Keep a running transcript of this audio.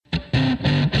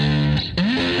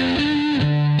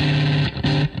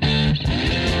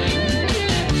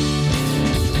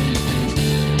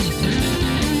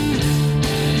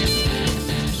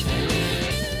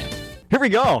we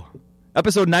go.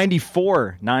 Episode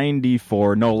 94.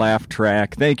 No laugh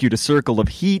track. Thank you to Circle of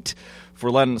Heat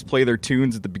for letting us play their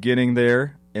tunes at the beginning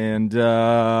there. And,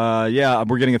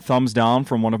 we're getting a thumbs down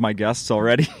from one of my guests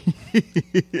already.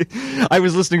 I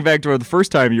was listening back to the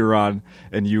first time you were on,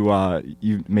 and you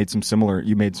made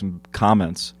some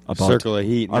comments about Circle of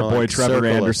Heat. our boy Trevor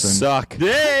Anderson. Suck. Yay,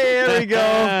 there we go.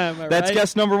 That's right?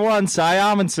 Guest number 1, Cy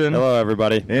Amundsen. Hello,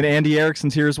 everybody. And Andy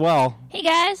Erickson's here as well. Hey,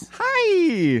 guys.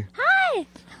 Hi. Hi.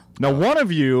 Now, one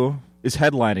of you is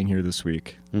headlining here this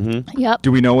week. Mm-hmm. Yep.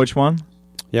 Do we know which one?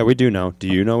 Yeah, we do know. Do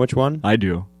you know which one? I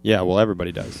do. Yeah, well,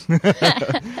 everybody does.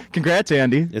 Congrats,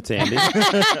 Andy. It's Andy.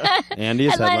 Andy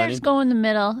is Headliners headlining. go in the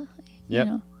middle. Yep.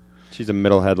 You know. She's a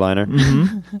middle headliner.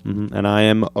 Mm-hmm. And I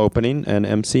am opening and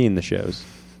emceeing the shows.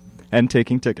 And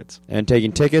taking tickets. And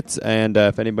taking tickets, and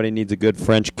if anybody needs a good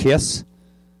French kiss,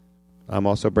 I'm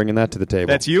also bringing that to the table.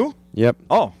 That's you? Yep.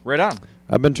 Oh, right on.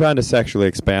 I've been trying to sexually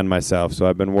expand myself, so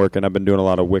I've been doing a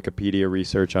lot of Wikipedia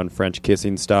research on French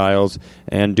kissing styles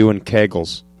and doing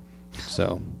kegels.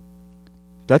 So,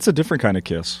 That's a different kind of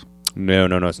kiss. no,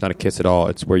 it's not a kiss at all.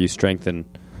 It's where you strengthen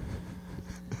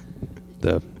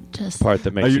the Just part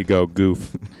that makes you go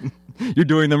goof. You're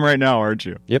doing them right now, aren't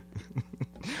you? Yep.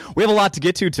 We have a lot to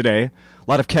get to today. A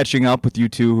lot of catching up with you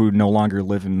two who no longer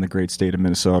live in the great state of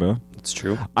Minnesota. It's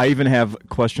true. I even have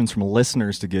questions from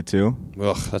listeners to get to.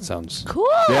 Ugh, that sounds... cool.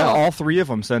 Yeah, all three of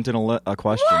them sent in a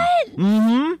question. What?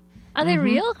 Mm-hmm. Are they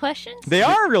real questions? They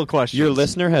are real questions. Your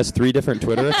listener has 3 different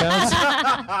Twitter accounts?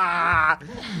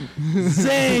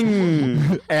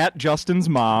 Zing! At Justin's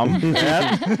mom.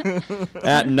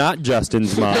 At not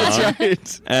Justin's mom. That's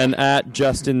right. And at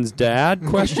Justin's dad,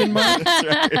 question mark? That's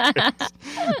right.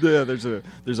 Yeah,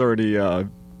 there's already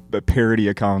parody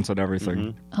accounts on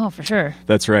everything. Oh, for sure.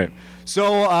 That's right.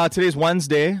 So today's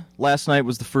Wednesday. Last night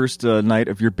was the first night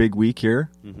of your big week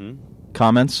here. Mm-hmm.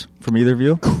 Comments from either of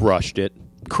you? Crushed it.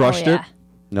 Crushed Oh, it? yeah.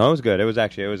 No, it was good. It was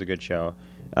a good show.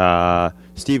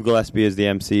 Steve Gillespie is the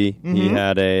MC.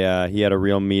 Mm-hmm. He had a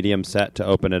real medium set to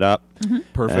open it up.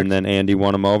 Perfect. And then Andy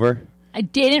won him over. I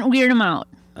didn't weird them out.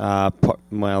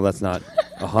 Well, that's not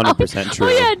 100% true. Oh,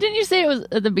 yeah. Didn't you say it was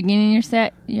at the beginning of your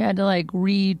set? You had to,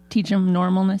 re-teach them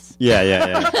normalness?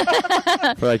 Yeah.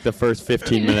 For the first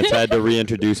 15 minutes, I had to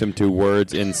reintroduce him to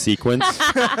words in sequence.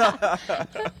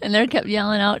 And they kept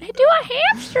yelling out, hey, do a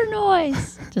hamster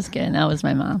noise. Just kidding. That was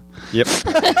my mom. Yep.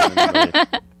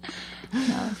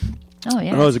 Oh,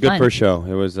 yeah. It was a good fun. first show.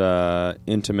 It was an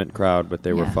intimate crowd, but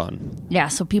they were fun. Yeah,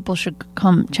 so people should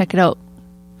come check it out.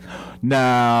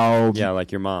 Now, Yeah,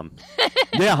 like your mom.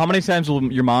 yeah, how many times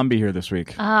will your mom be here this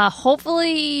week?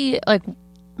 Hopefully,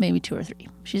 maybe 2 or 3.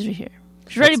 She's here.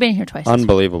 She's already been here twice.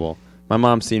 Unbelievable. My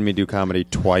mom's seen me do comedy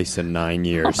twice in 9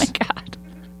 years. Oh, my God.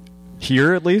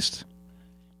 Here, at least?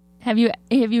 Have you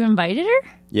invited her?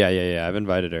 Yeah. I've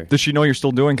invited her. Does she know you're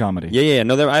still doing comedy? Yeah.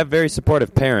 No, I have very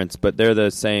supportive parents, but they're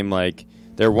the same,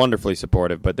 they're wonderfully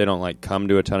supportive, but they don't, come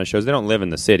to a ton of shows. They don't live in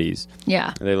the cities.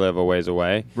 Yeah. They live a ways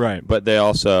away. Right. But they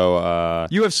also...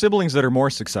 You have siblings that are more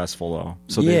successful, though,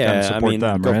 so they kind of support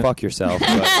them, go right? fuck yourself.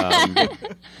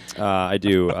 But, I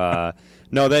do.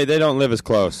 No, they don't live as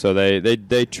close, so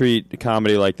they treat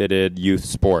comedy like they did youth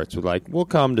sports. With we'll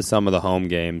come to some of the home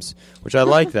games, which I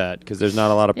like that because there's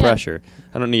not a lot of pressure.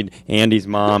 I don't need Andy's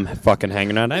mom fucking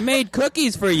hanging around. I made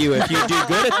cookies for you if you do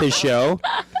good at this show.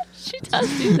 She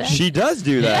does do that. She does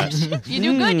do that. If you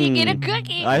do good, you get a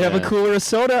cookie. I have a cooler of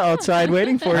soda outside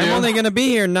waiting for I'm you. only going to be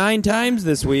here 9 times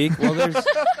this week. Well,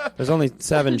 there's only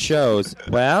 7 shows.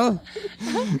 Well,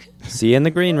 see you in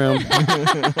the green room.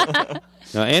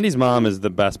 No, Andy's mom is the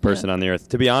best person on the earth.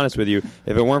 To be honest with you,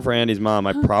 if it weren't for Andy's mom,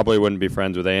 I probably wouldn't be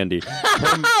friends with Andy.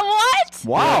 What?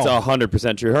 Wow. That's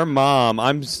 100% true. Her mom,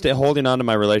 I'm holding on to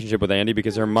my relationship with Andy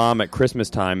because her mom at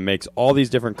Christmas time makes all these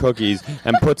different cookies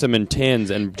and puts them in tins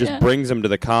and just brings them to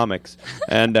the comics.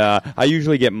 And I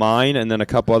usually get mine, and then a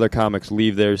couple other comics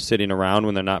leave theirs sitting around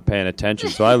when they're not paying attention.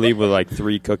 So I leave with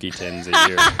 3 cookie tins a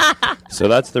year. So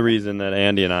that's the reason that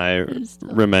Andy and I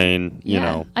remain, you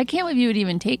know. I can't believe you would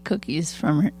even take cookies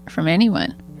from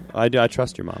anyone. I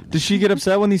trust your mom. Does she get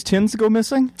upset when these tins go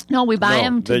missing? No, we buy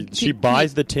them. She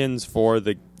buys the tins for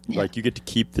the you get to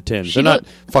keep the tins. She They're not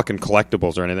fucking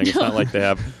collectibles or anything. It's not like they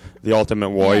have the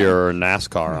Ultimate Warrior or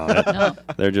NASCAR on it. No.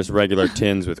 They're just regular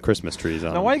tins with Christmas trees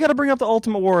on Now, them. why you got to bring up the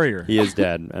Ultimate Warrior? He is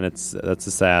dead, and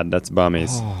that's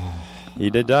bummies. He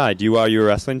did die. Are you a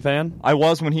wrestling fan? I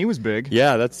was when he was big.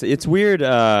 Yeah, it's weird.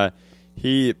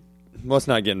 let's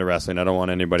not get into wrestling. I don't want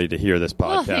anybody to hear this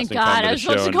podcast. Oh, thank and God. come to I the was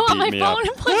show supposed to and go on beat my me phone up.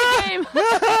 and play the game.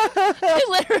 I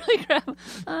literally grabbed.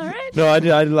 All right. No, I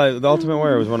like The Ultimate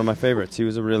Warrior was one of my favorites. He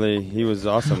was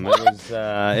awesome.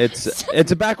 It was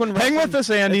it's back when Hang with us,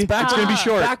 Andy. It's back going to be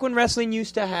short. Back when wrestling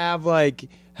used to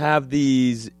have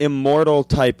these immortal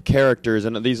type characters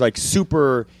and these like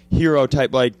superhero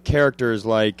type like characters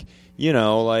like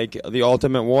the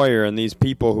Ultimate Warrior and these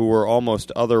people who were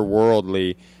almost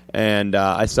otherworldly. And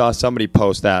I saw somebody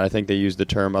post that. I think they used the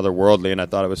term otherworldly, and I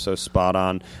thought it was so spot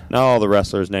on. Now all the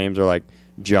wrestlers' names are like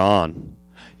John.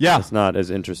 Yeah. It's not as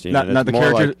interesting. Not the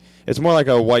more character. it's more like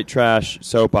a white trash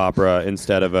soap opera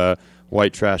instead of a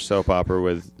white trash soap opera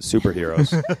with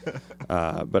superheroes.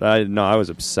 But I was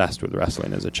obsessed with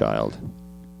wrestling as a child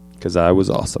because I was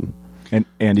awesome. And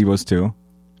Andy was too.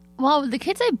 Well, the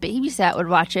kids I babysat would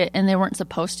watch it, and they weren't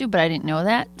supposed to, but I didn't know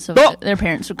that. So Oh! their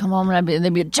parents would come home, and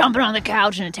they'd be jumping on the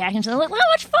couch and attacking each other. Like, how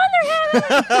much fun they're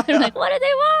having! They're like, what did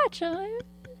they watch? I'm like,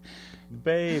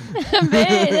 Babe.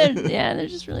 they're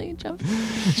just really jumping.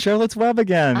 Charlotte's Web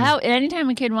again. Anytime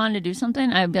a kid wanted to do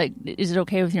something, I'd be like, is it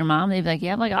okay with your mom? They'd be like,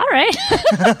 yeah. I'm like, all right.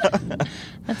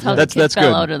 That's how the kids fell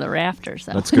good. out of the rafters.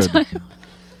 That's good.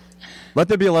 Let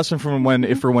there be a lesson for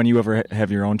when you ever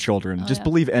have your own children. Just yeah.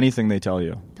 believe anything they tell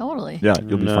you. Totally. Yeah,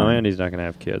 you'll be No, fine. Andy's not going to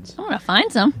have kids. I'm going to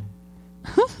find some.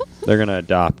 They're going to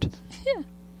adopt. Yeah.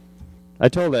 I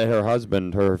told her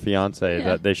husband, her fiance, Yeah.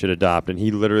 that they should adopt, and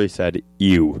he literally said,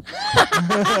 "Ew."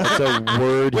 That's a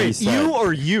word he Wait, said. you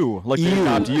or you? Like they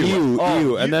adopt you?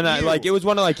 Ew. And then it was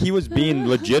one of he was being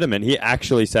legitimate. He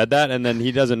actually said that, and then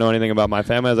he doesn't know anything about my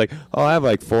family. I was like, oh, I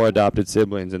have 4 adopted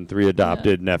siblings and 3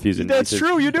 adopted nephews and That's nieces.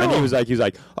 true, you do. And he was like,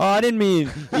 oh, I didn't mean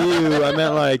ew. I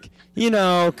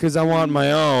meant because I want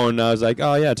my own. I was like,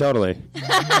 oh yeah, totally.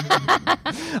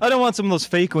 I don't want some of those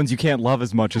fake ones you can't love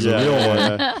as much as a real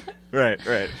one. Yeah. Right.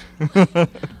 I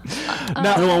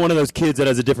don't want one of those kids that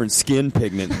has a different skin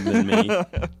pigment than me.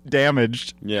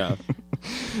 Damaged. Yeah.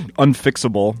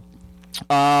 Unfixable.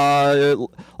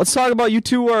 Let's talk about you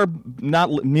two are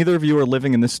neither of you are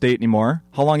living in this state anymore.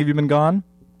 How long have you been gone?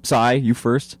 Cy, you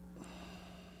first.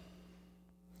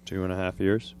 2.5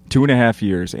 years. 2.5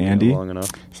 years. Andy? Yeah, long enough.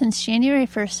 Since January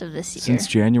 1st of this year. Since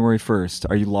January 1st.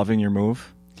 Are you loving your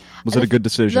move? Was it a good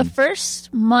decision? The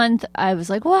first month, I was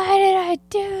like, why did I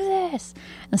do this?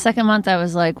 And the second month, I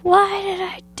was like, why did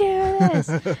I do this?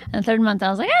 And the third month, I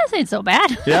was like, this ain't so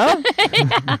bad. Yeah?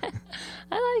 Yeah.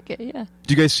 I like it, yeah.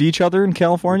 Do you guys see each other in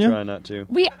California? Try not to.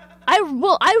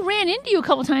 I ran into you a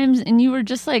couple times, and you were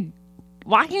just like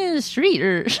walking in the street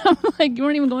or something. Like you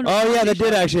weren't even going to Oh, yeah, that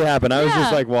did actually happen. I was Yeah.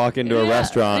 just walking to a Yeah.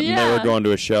 restaurant, and they Yeah. were going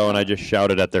to a show, and I just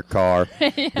shouted at their car.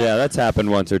 Yeah, that's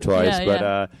happened once or twice. Yeah, but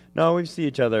yeah. no, we see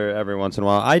each other every once in a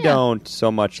while. I don't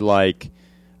so much like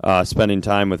spending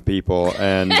time with people,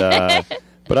 and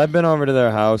but I've been over to their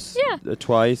house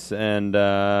twice, and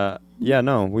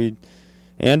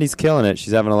Andy's killing it.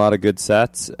 She's having a lot of good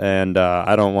sets, and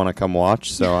I don't want to come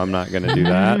watch, so I'm not going to do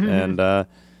that. And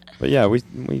but yeah,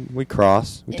 we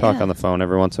cross. We talk Yeah. on the phone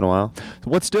every once in a while.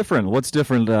 What's different? What's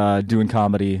different doing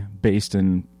comedy based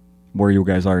in where you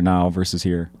guys are now versus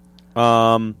here?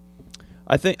 I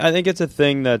think it's a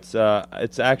thing that's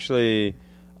it's actually,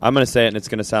 I'm going to say it and it's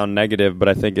going to sound negative, but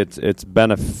I think it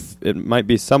might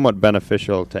be somewhat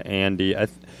beneficial to Andy.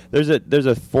 There's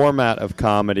a format of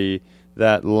comedy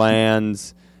that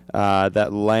lands a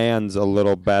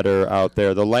little better out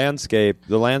there. The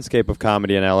landscape of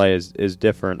comedy in LA is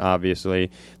different,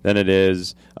 obviously, than it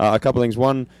is a couple things.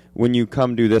 One, when you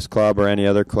come to this club or any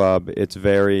other club, it's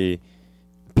very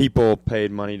people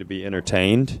paid money to be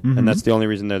entertained, and that's the only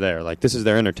reason they're there. Like, this is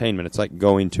their entertainment. It's like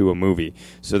going to a movie.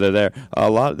 So they're there.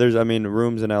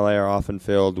 Rooms in LA are often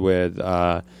filled with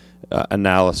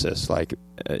analysis, like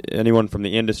anyone from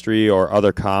the industry or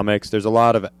other comics. There's a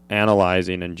lot of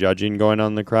analyzing and judging going on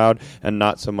in the crowd, and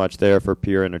not so much there for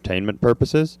pure entertainment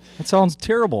purposes. That sounds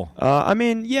terrible.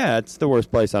 It's the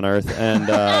worst place on earth, and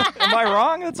Am I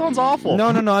wrong? That sounds awful. no.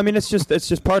 I mean, it's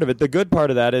just part of it. The good part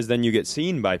of that is then you get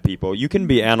seen by people. You can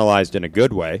be analyzed in a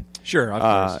good way. Sure, of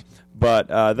course. But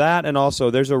that, and also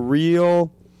there's a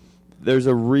real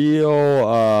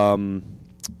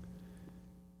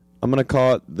I'm going to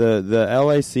call it the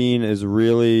LA scene is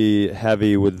really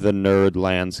heavy with the nerd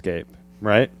landscape,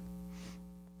 right?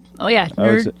 Oh yeah,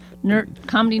 would say- nerd,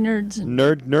 comedy nerds.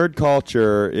 Nerd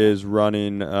culture is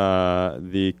running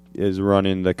the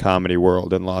comedy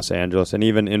world in Los Angeles, and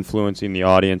even influencing the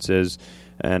audiences.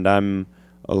 And I'm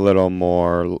a little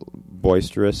more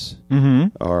boisterous,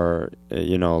 or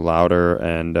louder,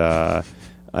 and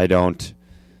I don't.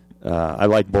 I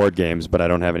like board games, but I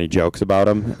don't have any jokes about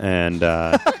them, and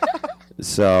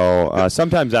So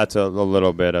sometimes that's a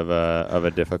little bit of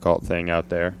a difficult thing out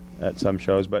there at some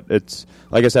shows, but it's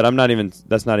like I said,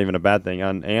 that's not even a bad thing.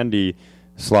 Andy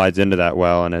slides into that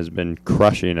well and has been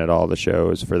crushing at all the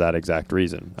shows for that exact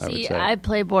reason. I would say. I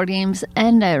play board games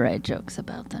and I write jokes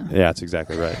about them. Yeah, that's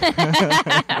exactly right.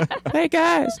 Hey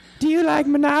guys, do you like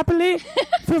Monopoly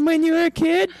from when you were a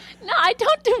kid? No, I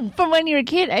don't do from when you were a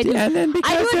kid. I do a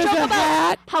joke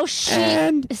about how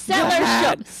sellers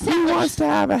show. Who wants to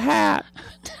have a hat?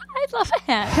 I love a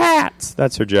hat. Hats.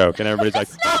 That's her joke, and everybody's like,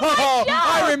 "Oh,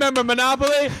 I remember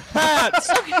Monopoly. Hats,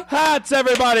 hats,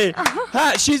 everybody.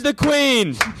 Hats. She's the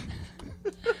queen."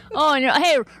 Oh, and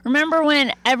hey, remember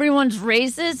when everyone's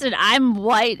racist and I'm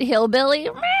white hillbilly?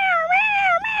 Meow, meow,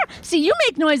 meow. See, you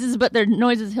make noises, but they're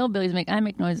noises hillbillies make. I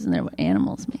make noises, and they're what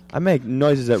animals make. I make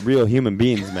noises that real human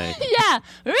beings make. Yeah.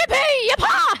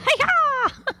 Yippee-yi-pa, hi-ya.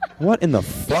 What in the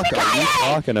fuck are you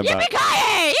talking about?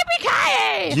 Yippee-ki-yay!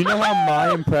 Yippee-ki-yay! You know how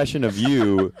my impression of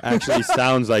you actually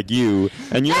sounds like you,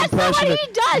 and your That's not impression what he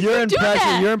does. your You do impression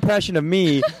that. your impression of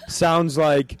me sounds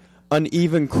like an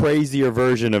even crazier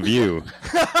version of you.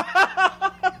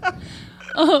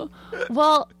 Oh,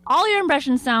 well, all your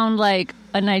impressions sound like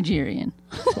a Nigerian.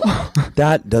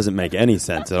 That doesn't make any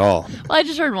sense at all. Well, I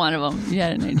just heard one of them. You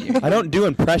had a Nigerian. I don't do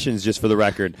impressions, just for the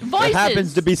record. Voices. There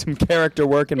happens to be some character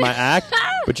work in my act,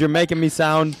 but you're making me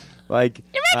sound like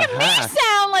You're making a me hack.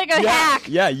 sound like a hack.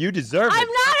 Yeah, you deserve it. I'm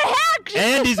not a hack.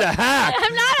 Andy's a hack.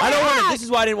 I'm not a I don't hack. want to. This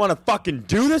is why I didn't want to fucking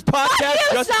do this podcast.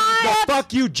 you, Justin. son. No,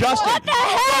 fuck you, Justin. What the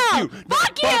hell? Fuck you.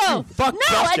 Fuck you. Fuck No,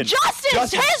 Justin. Justin's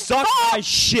Justin his sucks fault. my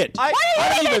shit. What are you I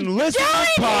don't even even listen to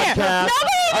this doing here? podcast.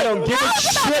 Nobody I don't even give a knows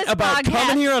about shit this about podcast.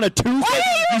 coming here on a Tuesday. Why are you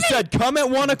You even- said come at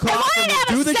 1 o'clock wanted and to have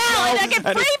we'll do a the salad. show. I get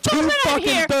And free it's food when I'm 2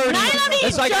 here. fucking 30. And I don't eat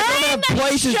It's like I don't during have the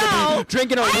places to show. be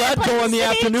drinking a I have Red Bull in the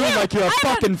places to be afternoon too. like you're a I have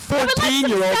fucking I've been listening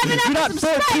to 14-year-old. 7 You're not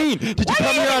episodes of 14. Sprite. Did you Why come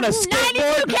are here on a 92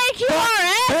 skateboard?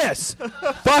 KQRS?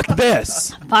 Fuck this. Fuck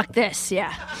this. Fuck this,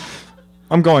 yeah.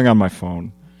 I'm going on my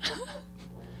phone.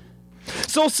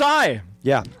 So, Cy,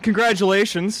 Yeah.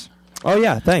 congratulations. Oh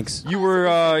yeah, thanks. You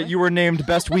were named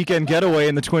Best Weekend Getaway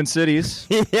in the Twin Cities.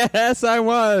 Yes, I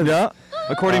was. Yeah.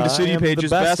 According to I City am the Pages,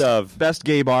 best of. best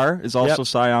gay bar is also Yep.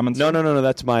 Cy Amundsen. No.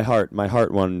 That's my heart. My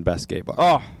heart won Best Gay Bar.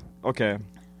 Oh, okay.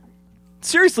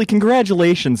 Seriously,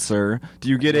 congratulations, sir. Do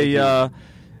you get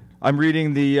I'm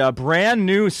reading the brand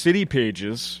new City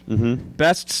Pages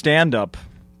best stand-up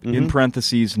in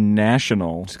parentheses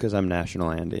national. Just because I'm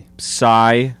national, Andy.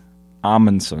 Cy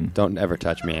Amundsen. Don't ever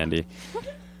touch me, Andy.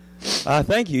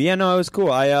 Thank you. Yeah, no, it was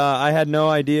cool. I had no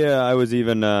idea I was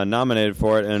even nominated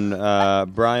for it,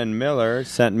 and Brian Miller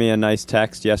sent me a nice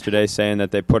text yesterday saying that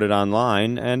they put it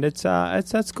online, and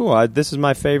that's cool. This is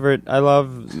my favorite. I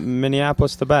love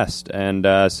Minneapolis the best, and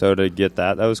so to get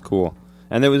that was cool.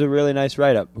 And it was a really nice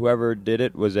write-up. Whoever did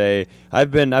it was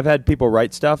I've had people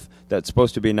write stuff that's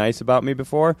supposed to be nice about me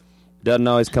before. Doesn't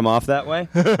always come off that way.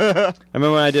 I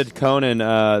remember when I did Conan,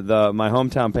 my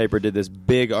hometown paper did this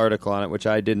big article on it, which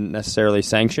I didn't necessarily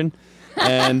sanction.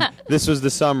 And this was the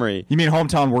summary. You mean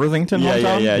hometown Worthington?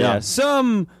 Hometown? Yeah.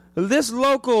 This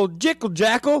local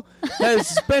jickle-jackal has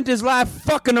spent his life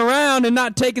fucking around and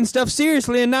not taking stuff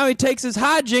seriously, and now he takes his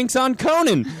hijinks on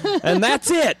Conan. And that's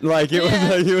it. Like, it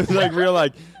was like real,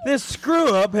 like, this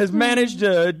screw-up has managed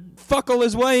to fuckle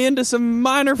his way into some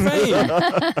minor fame.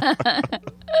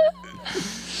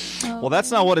 Well, that's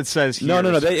not what it says here.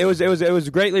 No. It was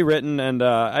greatly written, and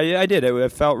I did.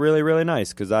 It felt really, really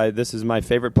nice because this is my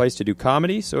favorite place to do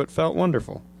comedy, so it felt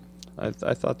wonderful.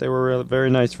 I thought they were really, very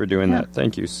nice for doing that.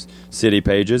 Thank you, City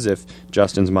Pages. If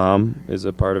Justin's mom is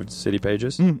a part of City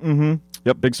Pages,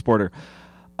 Yep, big supporter.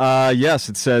 Yes,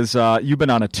 it says you've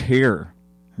been on a tear,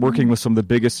 working with some of the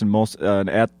biggest and most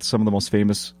at some of the most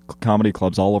famous comedy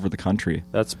clubs all over the country.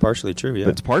 that's partially true. Yeah.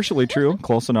 It's partially true,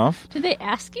 close enough. Did they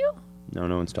ask you? No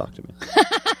one's talked to me.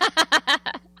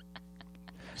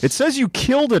 It says you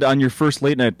killed it on your first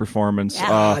late night performance.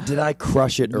 Yeah. Did I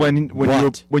crush it? Or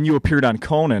When you appeared on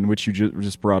Conan, which you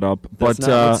just brought up, That's but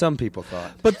not what some people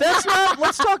thought. but that's not.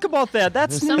 Let's talk about that.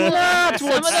 That's Some of not those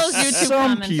what YouTube some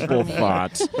comments people were made.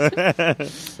 thought.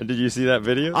 Did you see that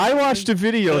video? I watched a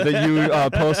video that you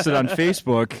posted on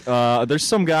Facebook. There's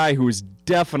some guy who is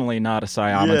definitely not a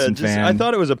Cy Amundsen fan. I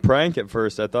thought it was a prank at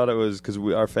first. I thought it was because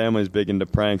our family's big into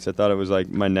pranks. I thought it was like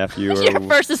my nephew. Or Your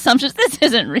first assumption is this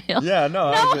isn't real. Yeah,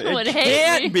 no. No one would hate me.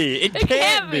 Can't be. It It can't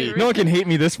can't be. be. no one can hate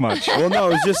me this much. Well, no,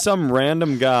 it was just some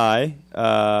random guy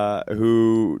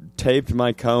who taped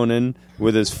my Conan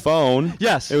with his phone.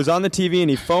 Yes. It was on the TV, and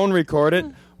he phone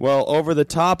recorded. Well, over the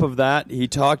top of that, he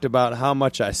talked about how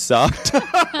much I sucked.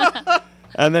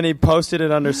 And then he posted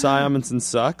it under Simonson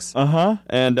Sucks. Uh-huh.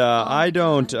 And I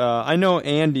don't. I know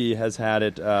Andy has had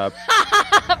it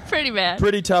Pretty bad.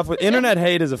 pretty tough. With internet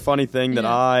hate is a funny thing that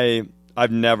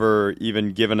I've never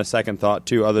even given a second thought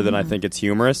to, other than I think it's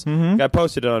humorous. I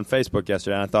posted it on Facebook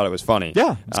yesterday, and I thought it was funny.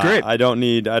 Yeah, it's great. I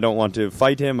don't want to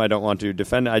fight him. I don't want to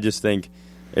defend it. I just think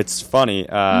it's funny.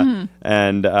 And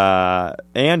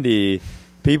Andy,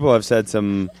 people have said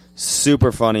some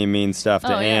super funny, mean stuff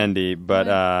to Andy,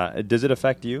 but does it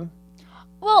affect you?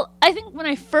 Well, I think when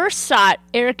I first saw it,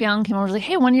 Eric Young came over and was like,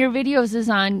 hey, one of your videos is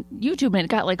on YouTube, and it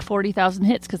got like 40,000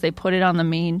 hits because they put it on the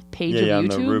main page of on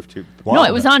YouTube. the RoofTube. No,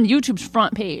 it was on YouTube's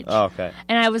front page. Oh, okay.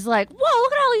 And I was like, whoa,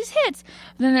 look at all these hits.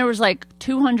 And then there was like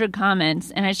 200 comments,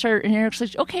 and and Eric's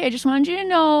like, okay, I just wanted you to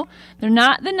know they're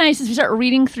not the nicest. We start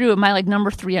reading through, and my like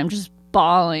number 3, I'm just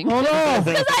bawling. Oh, no.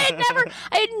 Because I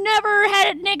had never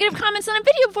had negative comments on a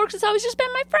video before, because it's always just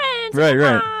been my friends. Right,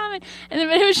 my right. mom, and then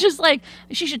it was just like,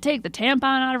 she should take the tampon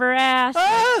out of her ass.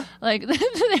 Like,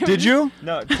 Did you?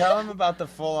 No, tell him about the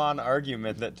full-on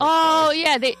argument that. Oh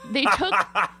yeah, they took.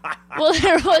 Well,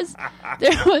 there was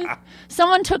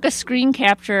someone took a screen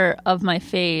capture of my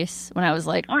face when I was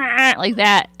like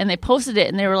that, and they posted it,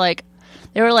 and they were like,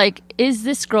 "Is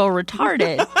this girl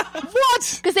retarded?"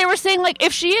 What? Because they were saying like,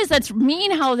 if she is, that's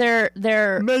mean how they're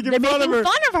making fun of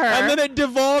her. And then it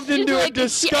devolved into like, a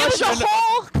discussion. It was a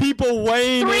whole people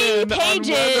weighing 3 in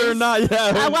pages on whether or not,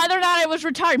 whether or not I was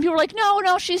retarded. People were like,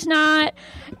 no, she's not,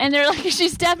 and they're like,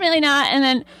 she's definitely not, and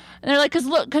then. And they're like,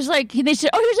 because they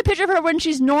said, oh, here's a picture of her when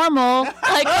she's normal,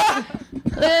 like,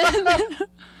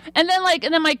 and then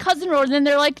my cousin wrote, and then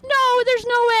they're like, no, there's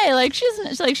no way, like she's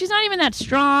not even that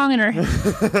strong, and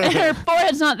her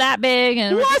forehead's not that big,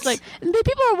 and we're just like, and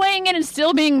people are weighing in and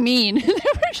still being mean. They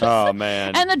were just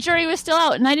man! And the jury was still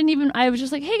out, and I was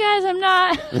just like, hey guys, I'm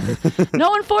not.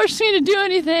 No one forced me to do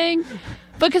anything,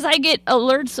 because I get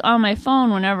alerts on my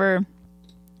phone whenever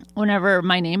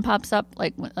my name pops up,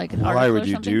 like an article. Why would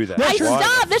you something. do that? I Why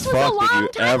stopped. This was a long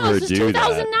time ago. This was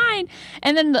 2009.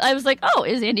 And then I was like, oh,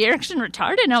 is Andy Erickson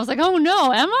retarded? And I was like, oh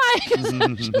no, am I?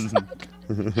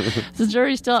 The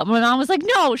jury's still up. My mom was like,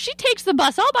 no, she takes the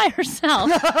bus all by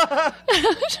herself. I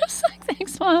was just like,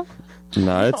 thanks, Mom.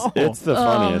 No, it's the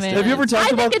funniest. Man. Have you ever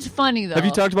talked about? I think it's funny though. Have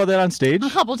you talked about that on stage? A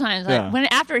couple times. Yeah.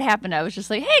 After it happened, I was just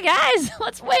like, hey guys,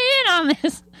 let's weigh in on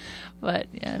this. But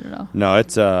yeah, I don't know. No,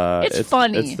 it's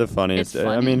funny. It's the funniest. It's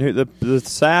funny. I mean, the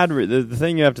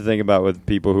thing you have to think about with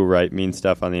people who write mean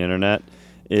stuff on the internet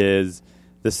is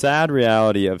the sad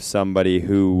reality of somebody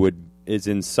who is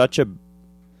in such a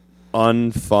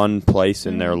unfun place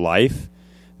in their life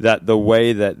that the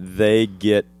way that they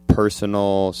get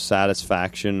personal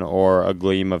satisfaction or a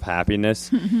gleam of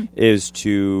happiness is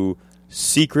to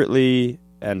secretly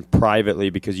and privately,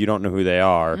 because you don't know who they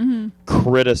are,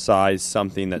 criticize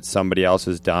something that somebody else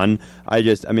has done. I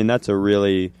mean, that's a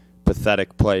really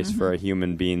pathetic place for a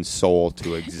human being's soul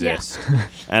to exist.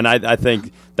 And I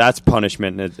think that's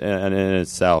punishment in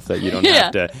itself, that you don't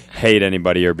have to hate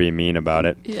anybody or be mean about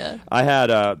it. Yeah. I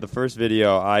had the first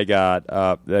video I got,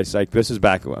 this is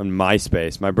back on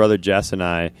MySpace. My brother Jess and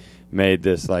I made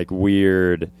this like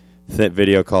weird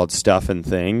video called Stuff and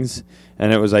Things.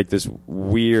 And it was like this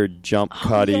weird jump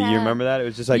cutty. You remember that? It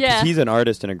was just like, 'cause he's an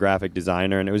artist and a graphic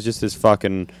designer, and it was just this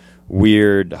fucking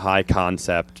weird, high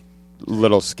concept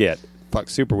little skit.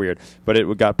 Super weird. But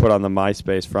it got put on the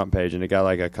MySpace front page, and it got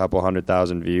like a couple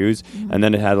 100,000 views, and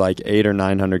then it had like 800 or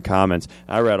 900 comments.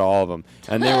 I read all of them,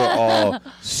 and they were all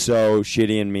so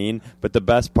shitty and mean. But the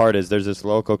best part is there's this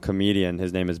local comedian.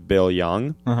 His name is Bill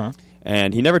Young.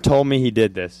 And he never told me he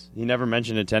did this. He never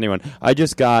mentioned it to anyone.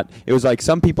 It was like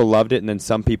some people loved it and then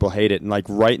some people hate it. And like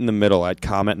right in the middle at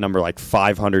comment number like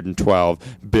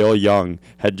 512, Bill Young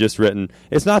had just written,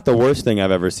 it's not the worst thing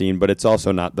I've ever seen, but it's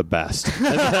also not the best. He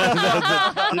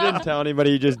didn't tell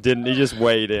anybody. He just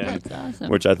weighed in. That's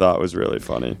awesome. Which I thought was really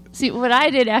funny. See, what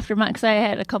I did after because I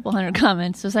had a couple hundred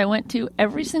comments, was I went to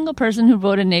every single person who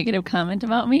wrote a negative comment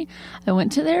about me. I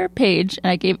went to their page and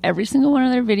I gave every single one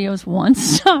of their videos 1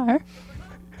 star.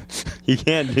 You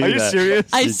can't do that. Are you serious?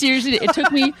 I seriously did. It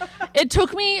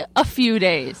took me a few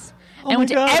days. And I went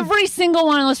to every single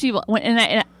one of those people. And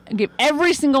I gave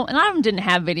every single, and a lot of them didn't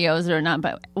have videos or not,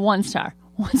 but 1 star.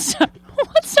 1 star.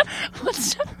 1 star. 1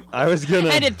 star. I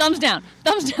did thumbs down,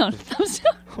 thumbs down, thumbs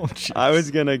down. Oh, geez. I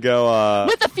was going to go...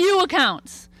 with a few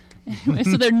accounts. Anyway,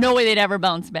 so there's no way they'd ever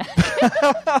bounce back.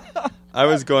 I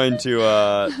was going to,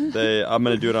 I'm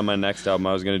going to do it on my next album.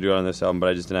 I was going to do it on this album, but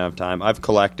I just didn't have time. I've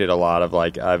collected a lot of the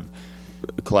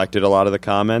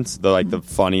comments, the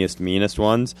funniest, meanest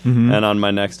ones. Mm-hmm. And on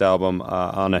my next album,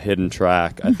 on a hidden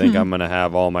track, I think I'm going to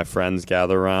have all my friends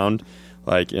gather around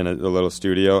like in a little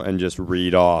studio and just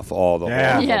read off all the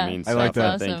horrible mean stuff. I like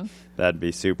that. I think that'd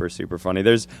be super, super funny.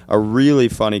 There's a really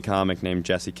funny comic named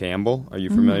Jessie Campbell. Are you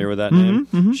familiar with that name?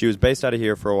 Mm-hmm. She was based out of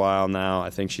here for a while now. I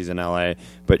think she's in L.A.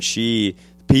 But she's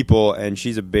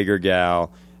a bigger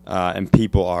gal, and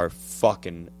people are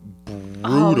fucking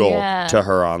brutal to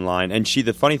her online. And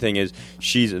the funny thing is,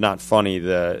 she's not funny.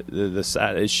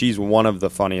 She's one of the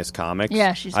funniest comics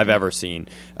I've ever seen.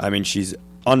 I mean, she's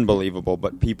unbelievable,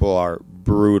 but people are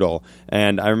brutal.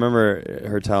 And I remember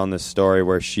her telling this story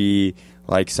where she,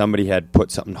 like, somebody had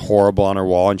put something horrible on her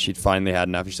wall, and she'd finally had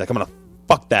enough. She's like, I'm gonna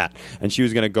fuck that. And she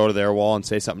was going to go to their wall and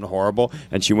say something horrible,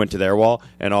 and she went to their wall,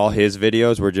 and all his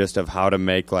videos were just of how to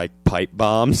make, like, pipe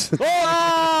bombs.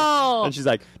 Oh! And she's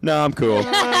like, no, I'm cool.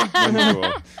 I'm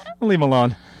cool. Leave him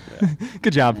alone. Yeah.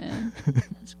 Good job.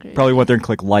 That's great. Probably went there and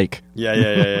click like.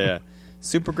 Yeah.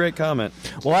 Super great comment.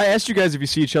 Well, I asked you guys if you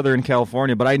see each other in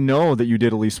California, but I know that you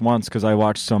did at least once because I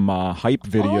watched some hype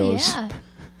videos. Oh, yeah.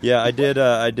 Yeah,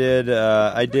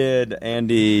 I did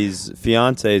Andy's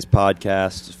fiance's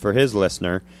podcast for his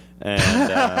listener, and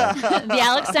the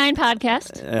Alex Stein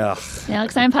podcast. The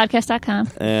AlexSteinPodcast.com.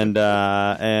 And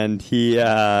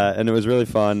it was really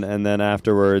fun. And then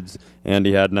afterwards,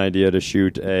 Andy had an idea to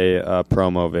shoot a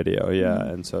promo video. Yeah,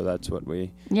 and so that's what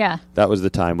that was the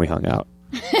time we hung out.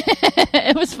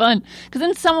 It was fun because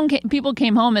then people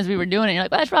came home as we were doing it. You're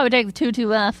like, well, I should probably take the 2-2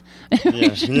 left.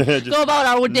 Go about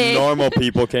our day. Normal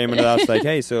people came into the house like,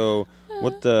 hey, so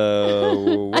what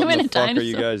the fuck are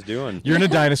you guys doing? You're in a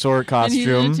dinosaur costume.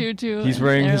 And he's in a tutu. He's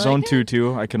wearing his own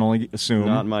tutu. I can only assume.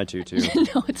 Not my tutu.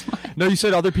 No, it's mine. No, you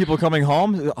said other people coming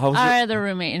home? Our other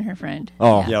roommate and her friend.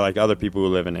 Oh. Yeah, like other people who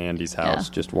live in Andy's house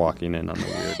just walking in on the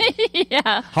weird.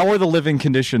 Yeah. How are the living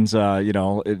conditions, how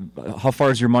far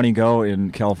does your money go in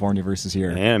California versus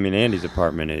here? I mean, Andy's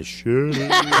apartment is shitty.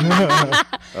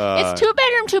 It's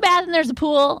 2-bedroom, 2-bath, and there's a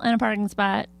pool and a parking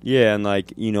spot. Yeah, and a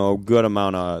good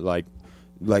amount of like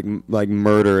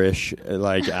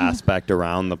murderish aspect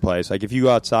around the place. Like if you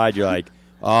go outside, you're like,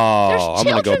 oh, I'm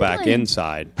gonna go back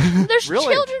inside. There's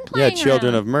children playing. Yeah,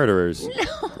 children around. Of murderers.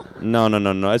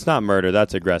 No. It's not murder.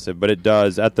 That's aggressive, but it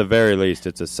does. At the very least,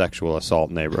 it's a sexual assault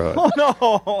neighborhood. Oh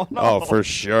no. Oh, for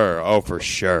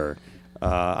sure.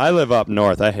 I live up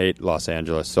north. I hate Los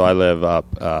Angeles, so I live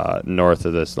up north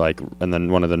of this, and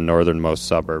then one of the northernmost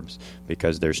suburbs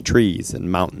because there's trees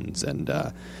and mountains, and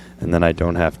then I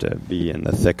don't have to be in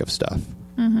the thick of stuff.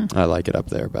 Mm-hmm. I like it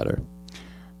up there better.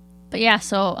 But yeah,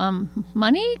 so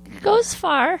money goes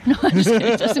far. No, I'm just kidding.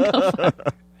 It doesn't go far.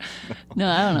 No,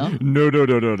 I don't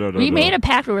know. No. We made a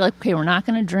pact where we're like, okay, we're not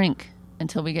going to drink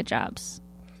until we get jobs.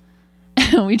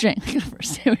 We drank the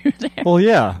first day we were there. Well,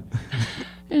 yeah.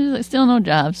 There's still no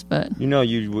jobs, but...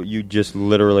 You just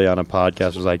literally on a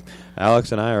podcast was like,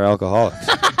 Alex and I are alcoholics.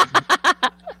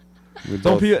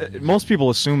 Most people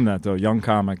assume that, though, young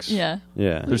comics. Yeah.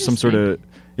 There's some sort of...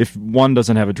 If one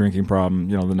doesn't have a drinking problem,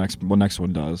 the next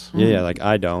one does. Yeah, like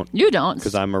I don't. You don't.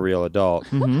 Because I'm a real adult.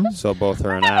 Mm-hmm. So both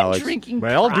her and Alex...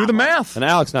 Well, do the math. And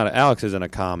Alex isn't a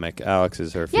comic. Alex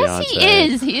is her fiance. Yes,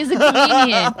 he is. He is a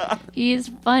comedian. He is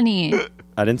funny.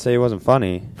 I didn't say he wasn't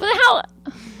funny. But how...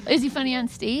 Is he funny on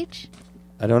stage?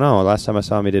 I don't know. Last time I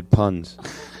saw him, he did puns.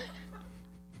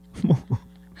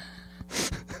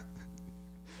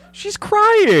 She's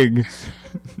crying.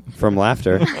 From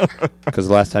laughter. Because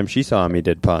the last time she saw him, he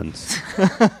did puns.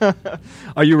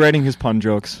 Are you writing his pun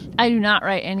jokes? I do not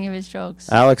write any of his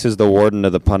jokes. Alex is the warden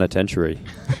of the penitentiary.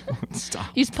 Stop.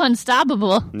 He's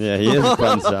pun-stoppable. Yeah, he is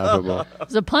pun-stoppable.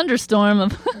 It's a punderstorm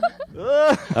of...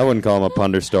 I wouldn't call him a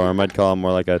punderstorm. I'd call him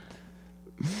more like a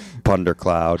punder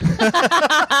cloud.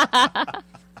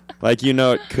 Like,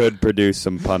 it could produce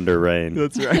some punder rain.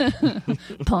 That's right.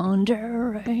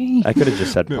 Ponder rain. I could have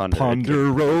just said punder.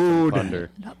 Punder road.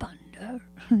 Punder. Ponder.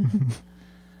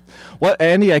 What,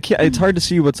 Andy? I can't. It's hard to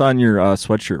see what's on your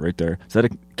sweatshirt right there. Is that a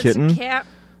kitten? It's a cat.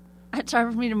 It's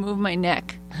hard for me to move my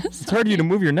neck. It's hard for you to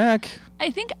move your neck. I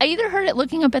think I either heard it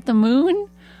looking up at the moon,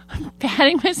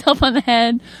 patting myself on the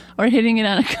head, or hitting it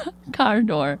on a car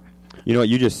door. You know what?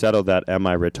 You just settled that "Am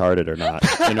I retarded or not?"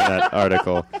 internet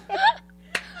article.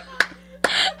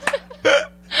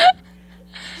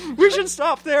 We should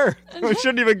stop there. We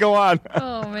shouldn't even go on.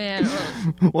 Oh, man.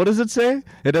 What does it say?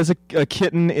 It has a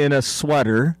kitten in a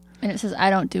sweater. And it says, I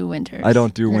don't do winters. I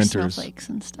don't do There's winters. Snowflakes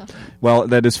and stuff. Well,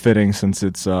 that is fitting since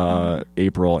it's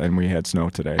April and we had snow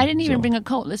today. I didn't even bring a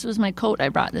coat. This was my coat. I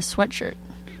brought this sweatshirt.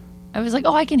 I was like,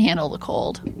 I can handle the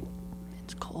cold.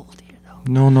 It's cold here, though.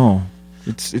 No.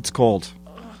 It's cold.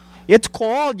 It's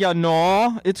cold,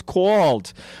 It's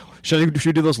cold. Should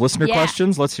we do those listener Yeah.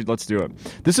 questions? Let's do it.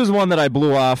 This is one that I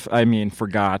blew off.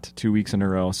 Forgot 2 weeks in a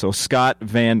row. So Scott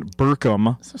Van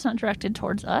Burkum, So it's not directed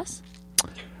towards us.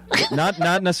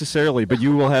 not necessarily, but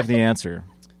you will have the answer.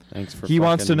 Thanks for. He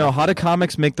wants to fucking- know, how do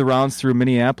comics make the rounds through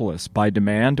Minneapolis? By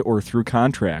demand or through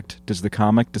contract? Does the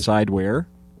comic decide where?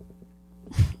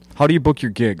 How do you book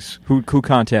your gigs? Who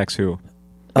contacts who?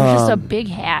 There's just a big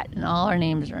hat, and all our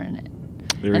names are in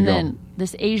it. There And you then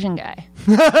this Asian guy.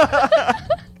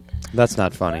 That's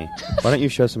not funny. Why don't you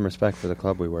show some respect for the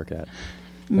club we work at?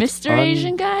 Mr.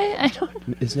 Asian guy? I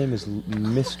don't His name is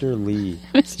Mr. Lee.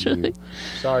 Mr. Lee.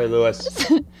 Sorry, Lewis.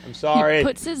 I'm sorry. He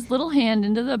puts his little hand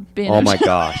into the bin. Oh of my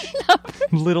gosh. go.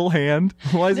 Little hand.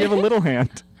 Why does he have a little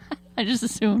hand? I just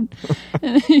assumed.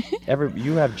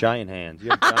 You have giant hands.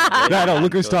 You have giant I know.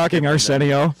 Look who's talking.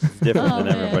 Arsenio. different Oh, than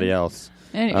man. everybody else.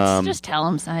 Anyways, just tell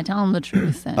him, Si. Tell him the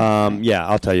truth. Then. Yeah,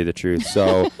 I'll tell you the truth.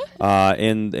 So,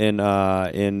 in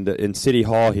City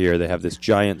Hall here, they have this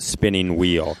giant spinning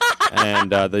wheel,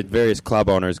 and the various club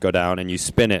owners go down and you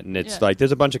spin it, and it's like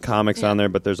there's a bunch of comics on there,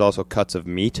 but there's also cuts of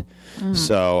meat.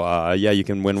 So, you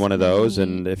can win one of those,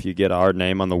 and if you get our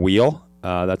name on the wheel,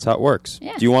 that's how it works.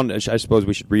 Yeah. Do you want? I suppose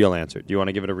we should real answer. Do you want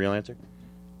to give it a real answer?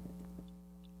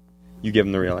 You give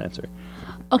him the real answer.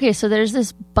 Okay, so there's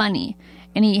this bunny,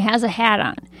 and he has a hat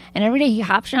on, and every day he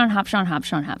hops on, hops on,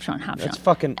 hops on, hops on, hops That's on.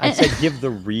 fucking. I said give the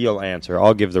real answer.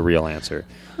 I'll give the real answer.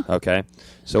 Okay?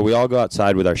 So we all go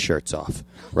outside with our shirts off,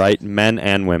 right? Men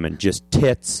and women. Just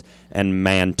tits and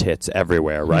man tits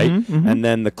everywhere, right? And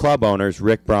then the club owners,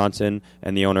 Rick Bronson,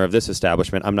 and the owner of this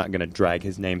establishment, I'm not going to drag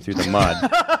his name through the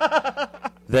mud.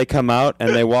 They come out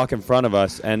and they walk in front of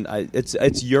us, and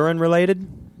it's urine related.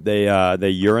 They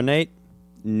urinate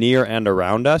near and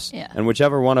around us, Yeah. and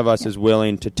whichever one of us is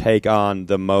willing to take on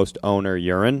the most owner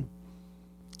urine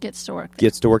Gets to work.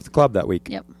 gets to work the club that week.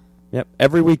 Yep. Yep.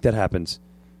 Every week that happens.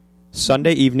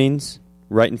 Sunday evenings,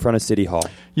 right in front of City Hall.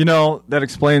 You know, that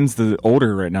explains the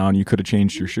odor right now, and you could have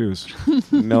changed your shoes.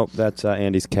 Nope, that's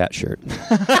Andy's cat shirt.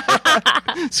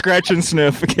 Scratch and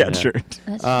sniff a cat Yeah. shirt.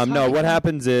 That's just No, how what I-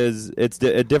 happens is it's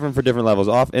different for different levels.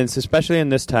 And especially in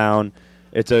this town,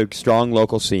 it's a strong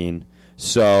local scene.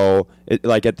 So,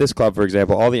 like at this club, for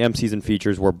example, all the MCs and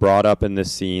features were brought up in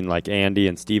this scene, like Andy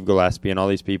and Steve Gillespie and all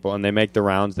these people, and they make the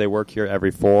rounds. They work here every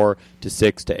 4 to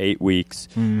 6 to 8 weeks.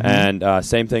 And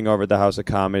same thing over at the House of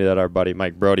Comedy that our buddy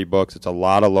Mike Brody books. It's a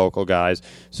lot of local guys.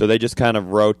 So they just kind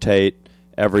of rotate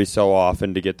every so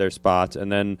often to get their spots.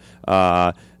 And then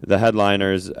the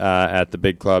headliners at the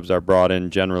big clubs are brought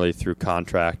in generally through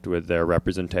contract with their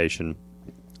representation.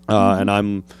 And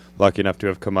I'm lucky enough to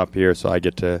have come up here, so I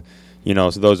get to... so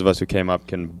those of us who came up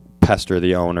can pester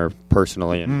the owner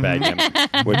personally and beg him,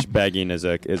 which begging is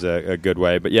a good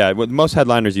way. But yeah, most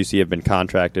headliners you see have been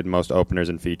contracted. Most openers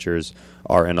and features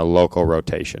are in a local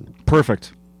rotation.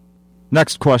 Perfect.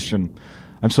 Next question.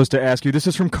 I'm supposed to ask you. This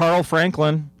is from Carl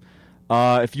Franklin.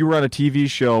 If you were on a TV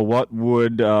show, what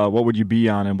would you be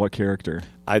on and what character?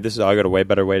 I got a way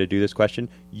better way to do this question.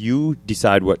 You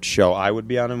decide what show I would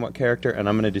be on and what character, and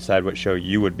I'm going to decide what show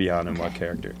you would be on and what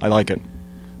character. I like it.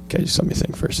 Okay, just let me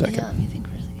think for a second. Yeah, let me think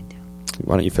for a second, too.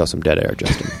 Why don't you feel some dead air,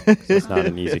 Justin? It's not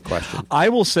an easy question. I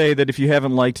will say that if you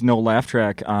haven't liked No Laugh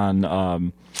Track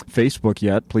on Facebook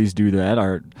yet, please do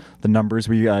that. The numbers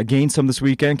we gained some this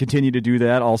weekend. Continue to do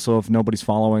that. Also, if nobody's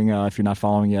following, if you're not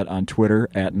following yet on Twitter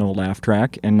at No Laugh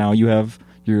Track, and now you have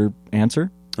your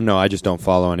answer. No, I just don't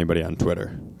follow anybody on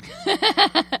Twitter.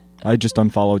 I just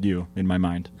unfollowed you in my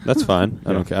mind. That's fine.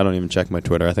 I don't care. I don't even check my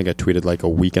Twitter. I think I tweeted like a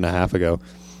week and a half ago.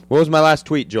 What was my last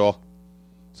tweet, Joel?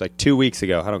 It's like 2 weeks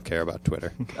ago. I don't care about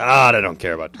Twitter. God, I don't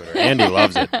care about Twitter. Andy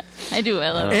loves it. I do.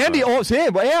 I love it. Andy,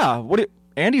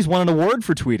 Andy's won an award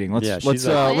for tweeting.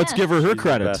 Let's give her she's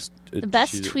credit. The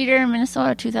best tweeter in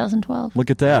Minnesota, 2012. Look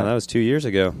at Yeah, that. that was 2 years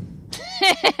ago.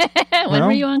 When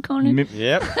were you on Conan?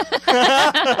 Yep.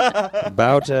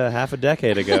 About half a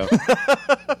decade ago.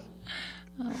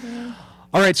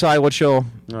 All right, Si, what show?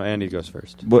 No, Andy goes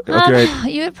first. Okay.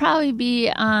 You would probably be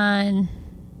on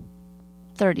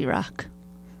 30 Rock.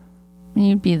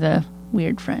 You'd be the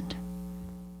weird friend.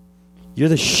 You're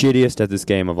the shittiest at this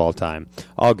game of all time.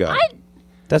 I'll go.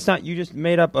 That's not. You just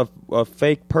made up a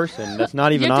fake person. That's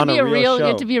not even You have on to be a real show. You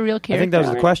have to be a real character. I think that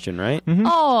was the question, right? Mm-hmm.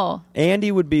 Oh,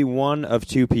 Andy would be one of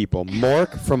two people: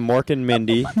 Mork from Mork and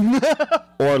Mindy,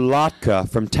 or Latka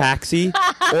from Taxi,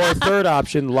 or a third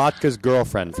option, Latka's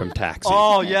girlfriend from Taxi.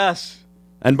 Oh, yes.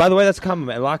 And by the way, that's a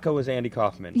compliment. Latka was Andy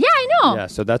Kaufman. yeah, I know. Yeah,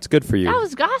 so that's good for you. That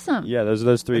was awesome. Yeah,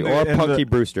 those three. Or And Punky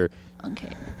Brewster.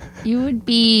 Okay. You would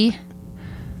be.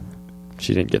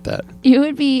 She didn't get that. You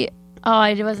would be. Oh,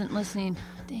 I wasn't listening.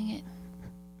 Dang it.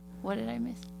 What did I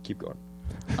miss? Keep going.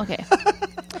 Okay.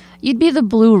 You'd be the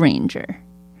Blue Ranger.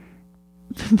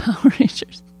 Power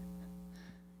Rangers.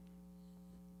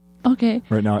 Okay.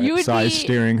 Right now, You would Sai's be-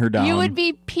 staring her down. You would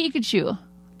be Pikachu.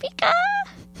 Pika.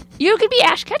 You could be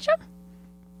Ash Ketchum.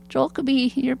 Joel could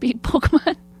be your big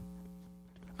Pokemon.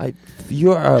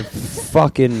 You are a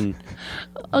fucking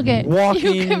Okay. You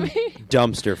walking could be.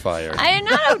 dumpster fire. I am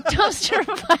not a dumpster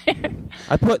fire.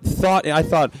 I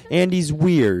thought Andy's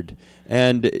weird,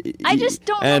 and I just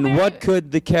don't And remember- what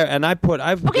could the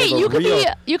I've Okay, gave a you could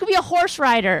real- be a horse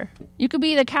rider. You could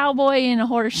be the cowboy in a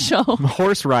horse show.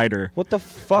 Horse rider. What the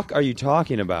fuck are you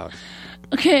talking about?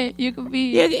 Okay, you could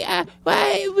be. I'm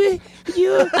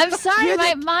sorry,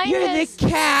 my mind is.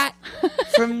 cat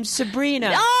from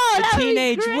Sabrina, Oh, that would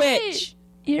be great.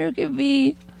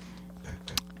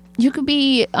 You could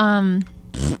be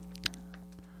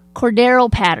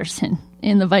Cordero Patterson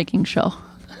in the Viking show.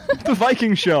 The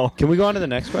Viking show. Can we go on to the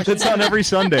next question? It's on every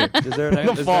Sunday. Is there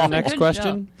a fall. next Good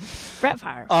question? Brett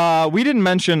Favre. We didn't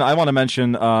mention. I want to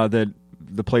mention that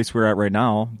the place we're at right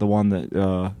now, the one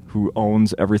that who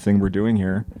owns everything we're doing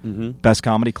here, Best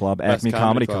Comedy Club, Acme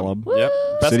Comedy Club. Yep.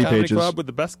 Best City Comedy Pages. Club with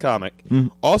the best comic.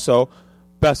 Also,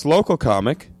 best local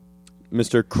comic,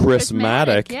 Mr. Chris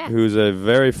Maddock, yeah. who's a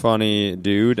very funny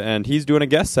dude, and he's doing a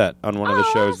guest set on one of the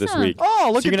Oh, shows this awesome. week.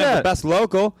 Oh, look so you at can have that. the best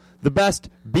local, the best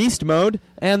beast mode,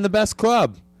 and the best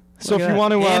club. So Look if at you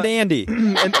want that. to,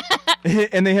 and Andy,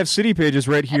 and they have city pages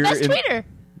right here. Best in- tweeter.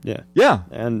 yeah, Yeah.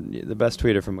 and the best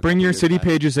tweeter from. a Bring your couple city years back.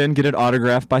 pages in, get it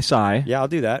autographed by Sai. Yeah, I'll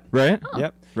do that. Right?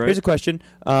 Yep. Right. Here's a question.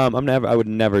 I would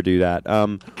never do that.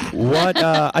 What?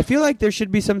 I feel like there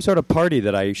should be some sort of party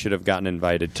that I should have gotten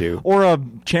invited to. Or a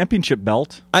championship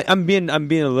belt. I'm being a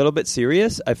little bit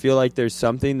serious. I feel like there's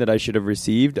something that I should have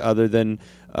received other than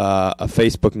a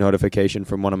Facebook notification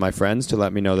from one of my friends to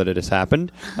let me know that it has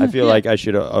happened. I feel like I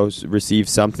should receive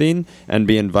something and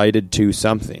be invited to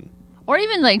something. Or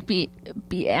even like be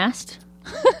asked.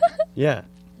 Yeah.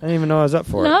 I didn't even know I was up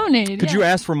for it. Nominated. Could you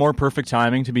ask for more perfect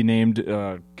timing to be named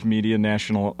Comedian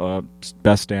National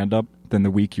Best Stand-Up than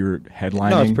the week you're headlining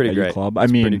No, it's pretty at your great. club? I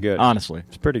It's mean, pretty good. honestly.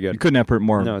 It's pretty good. You couldn't have put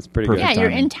more No, it's pretty perfect Yeah, you're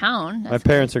timing. in town. My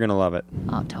parents are going to love it.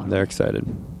 Oh, totally. They're excited.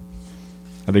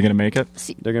 Are they going to make it?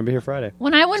 See, They're going to be here Friday.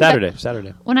 when I won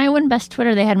Saturday. when I won Best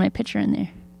Twitter, they had my picture in there.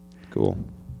 Cool.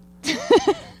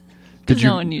 Because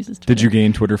no one uses Twitter. Did you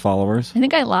gain Twitter followers? I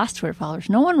think I lost Twitter followers.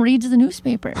 No one reads the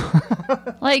newspaper.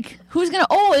 Like, who's gonna?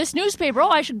 Oh, this newspaper. Oh,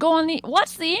 I should go on the.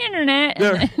 What's the internet?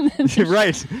 You're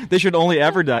right. They should only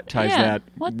advertise Yeah, that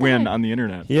what the when heck? on the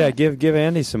internet. Yeah, give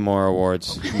Andy some more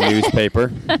awards.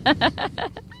 Newspaper.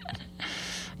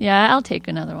 Yeah, I'll take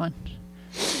another one.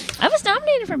 I was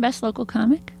nominated for Best Local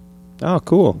Comic. Oh,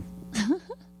 cool.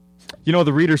 You know,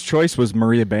 the Reader's Choice was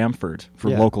Maria Bamford for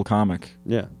Yeah. local comic.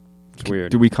 Yeah. It's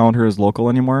weird. Do we count her as local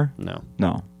anymore? No. No.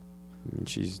 I mean,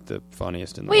 she's the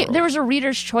funniest in the Wait, world. there was a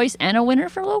Reader's Choice and a winner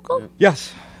for local?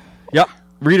 Yes. Yep.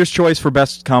 Reader's Choice for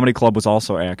Best Comedy Club was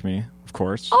also Acme, of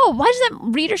course. Oh, why does that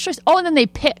Reader's Choice? Oh, and then they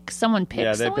pick. Someone picks.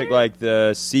 Yeah, they the picked winner? like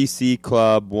the CC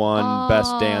Club won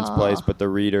Best Dance Place, but the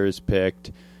Readers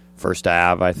picked First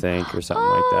Ave, I think, or something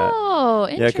like that. Oh,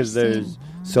 interesting. Yeah, because there's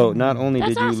so not only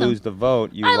That's did you awesome. lose the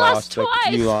vote, you I lost lost the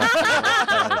twice. you lost.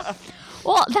 the vote.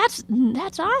 Well,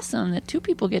 that's awesome that two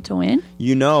people get to win.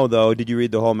 You know, though, did you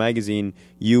read the whole magazine?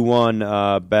 You won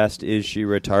Best Is She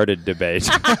Retarded debate,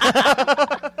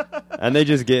 and they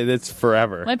just get it's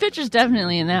forever. My picture's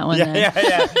definitely in that one. then.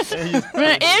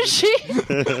 yeah. Is she?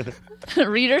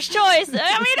 Reader's Choice.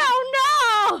 We don't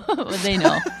know. Well, they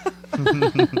know.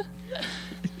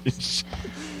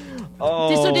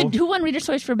 Oh. So who won Reader's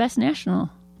Choice for Best National?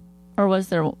 Or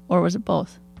was it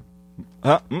both?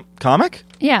 Comic?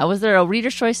 Yeah, was there a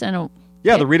Reader's Choice and a...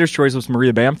 Yeah, the Reader's Choice was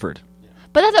Maria Bamford.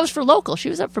 But that was for local. She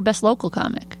was up for Best Local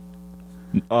Comic.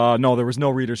 No, there was no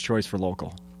Reader's Choice for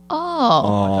local.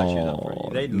 Oh.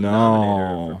 They no.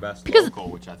 nominated her for Best Because- Local,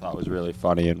 which I thought was really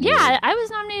funny and Yeah, weird. I was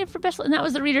nominated for Best... And that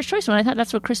was the Reader's Choice one. I thought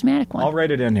that's what Chris Maddock won. I'll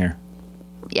write it in here.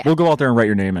 Yeah. We'll go out there and write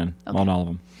your name in on all of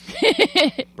them.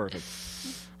 Perfect.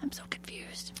 I'm so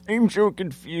confused. I'm so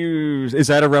confused. Is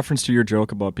that a reference to your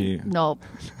joke about being... Nope.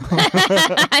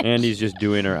 Andy's just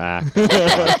doing her act. on the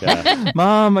podcast.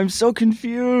 Mom, I'm so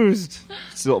confused.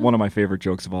 Still one of my favorite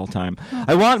jokes of all time.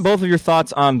 I want both of your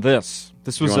thoughts on this.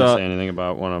 This Do you was want to say anything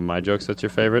about one of my jokes that's your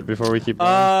favorite before we keep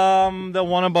going? the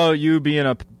one about you being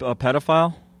a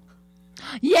pedophile.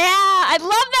 Yeah, I love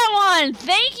that one.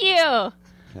 Thank you.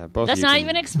 Yeah, both That's of you not can-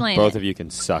 even explain Both it. of you can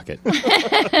suck it.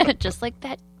 Just like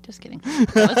that. Just kidding. I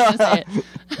was going to say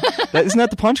it. Isn't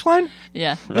that the punchline?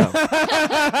 Yeah.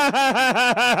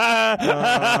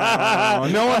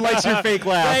 No one likes your fake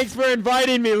laugh. Thanks for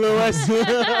inviting me, Lewis.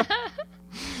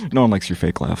 No one likes your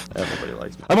fake laugh. Everybody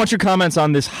likes me. I want your comments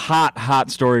on this hot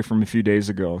story from a few days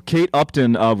ago. Kate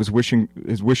Upton was wishing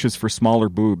his wishes for smaller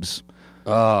boobs.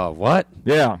 Oh, what?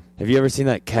 Yeah. Have you ever seen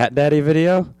that Cat Daddy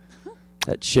video?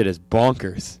 That shit is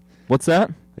bonkers. What's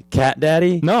that? Cat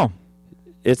Daddy? No.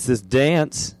 It's this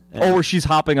dance. Oh, where she's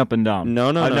hopping up and down. No,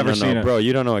 I've never seen it. Bro,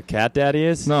 you don't know what Cat Daddy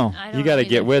is? No. I don't You got to either.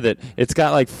 get with it. It's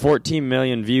got like 14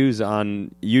 million views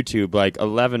on YouTube. Like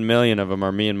 11 million of them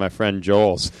are me and my friend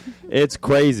Joel's. It's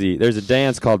crazy. There's a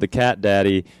dance called the Cat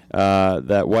Daddy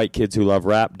that white kids who love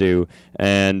rap do,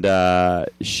 and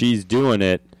she's doing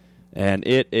it, and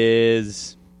it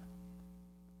is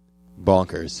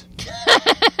bonkers.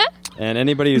 And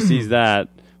anybody who sees that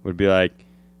would be like,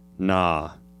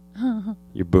 nah,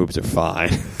 your boobs are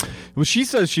fine. Well, she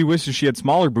says she wishes she had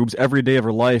smaller boobs every day of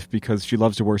her life because she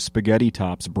loves to wear spaghetti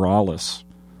tops, braless,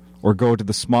 or go to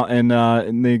the small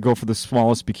and they go for the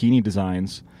smallest bikini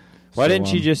designs. Why didn't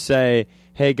she just say,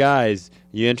 "Hey guys,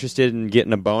 you interested in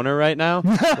getting a boner right now?"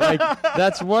 Like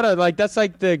that's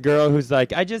like the girl who's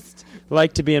like, "I just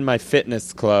like to be in my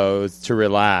fitness clothes to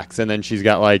relax," and then she's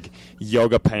got like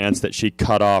yoga pants that she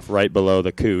cut off right below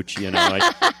the cooch. You know, like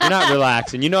you're not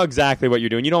relaxing. You know exactly what you're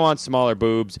doing. You don't want smaller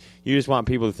boobs. You just want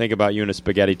people to think about you in a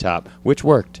spaghetti top, which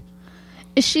worked.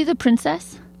 Is she the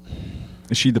princess?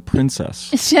 Is she the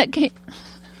princess? Is she Kate?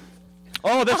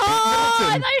 Oh, that's Oh,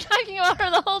 I Kate thought you were talking about her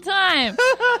the whole time.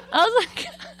 I was like,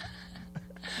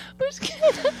 who's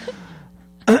Kate?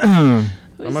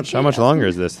 How much longer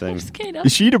is this thing? Who's Kate?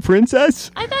 Is she the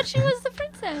princess? I thought she was the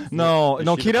princess. No, Is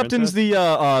no. she Kate the Upton's the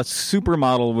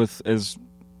supermodel with as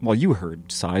well. You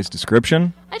heard size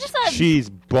description. I just thought. She's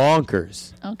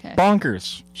bonkers. Okay.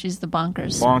 Bonkers. She's the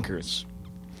bonkers. Bonkers.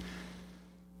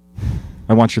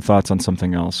 I want your thoughts on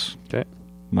something else. Okay.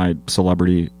 My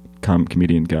celebrity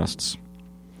comedian guests.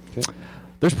 Okay.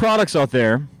 There's products out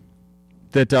there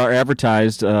that are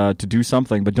advertised to do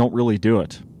something, but don't really do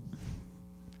it.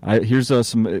 Here's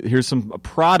some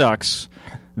products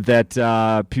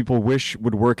that people wish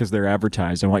would work as they're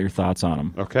advertised. I want your thoughts on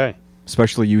them, Okay.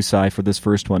 especially you, Cy, for this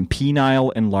first one.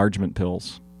 Penile enlargement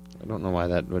pills. I don't know why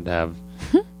that would have.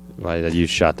 Why that you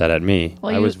shot that at me?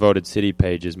 Well, I was voted City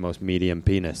Page's most medium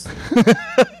penis.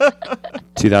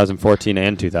 2014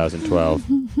 and 2012.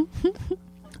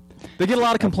 They get a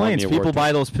lot of complaints. the award People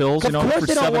buy those pills, Of course for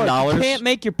they don't work. $7. You can't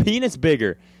make your penis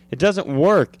bigger. It doesn't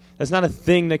work. That's not a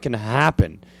thing that can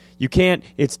happen. You can't.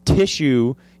 It's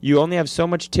tissue. You only have so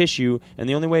much tissue, and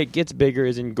the only way it gets bigger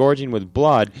is engorging with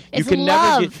blood. It's you can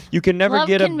love. never get. You can never Love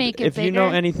get can a. make it If you know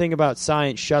bigger. anything about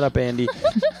science, shut up, Andy.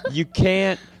 You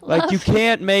can't. Like you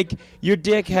can't make your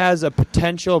dick has a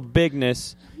potential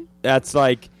bigness that's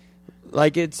like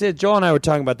it's Joel and I were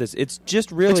talking about this. It's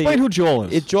just really Explain who Joel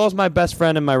is. Joel's my best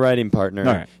friend and my writing partner.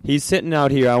 All right. He's sitting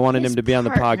out here. I wanted His him to be on the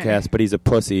partner. podcast, but he's a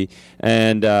pussy,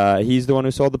 and he's the one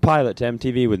who sold the pilot to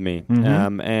MTV with me.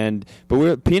 Mm-hmm.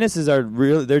 But penises are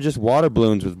real. They're just water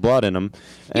balloons with blood in them.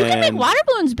 You can make water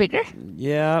balloons bigger,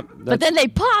 Yeah, but then they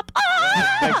pop.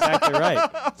 that's exactly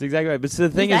right. That's exactly right. But so the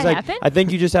thing Does is, that like, happen? I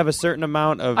think you just have a certain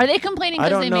amount of. Are they complaining I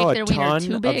because don't they know make a their wiener ton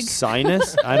too of big?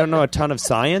 sinus. I don't know a ton of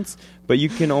science, but you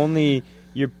can only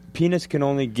your penis can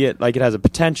only get like it has a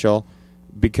potential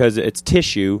because it's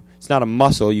tissue. It's not a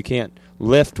muscle. You can't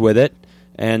lift with it,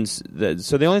 and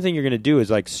so the only thing you're going to do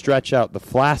is like stretch out the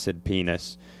flaccid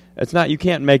penis. It's not. You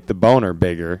can't make the boner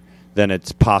bigger than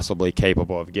it's possibly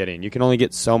capable of getting. You can only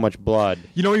get so much blood.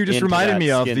 You know what you just into reminded that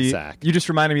me of? skin sac. You just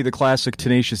reminded me of the classic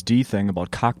Tenacious D thing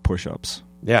about cock push-ups.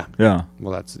 Yeah. Yeah,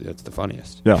 Well, that's the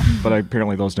funniest. yeah, but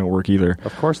apparently those don't work either.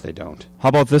 Of course they don't. How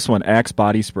about this one, Axe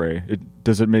body spray?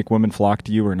 Does it make women flock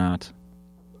to you or not?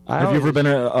 Have you ever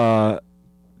been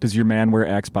does your man wear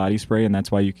Axe body spray and that's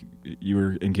why you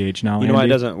were engaged now? You know why it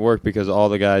Andy? doesn't work? Because all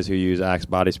the guys who use Axe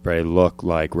body spray look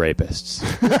like rapists.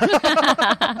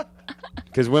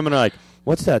 Because women are like,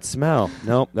 what's that smell?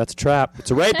 Nope, that's a trap.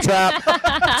 It's a rape trap.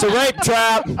 It's a rape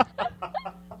trap.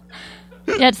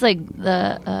 Yeah, it's like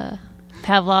the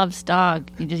Pavlov's dog.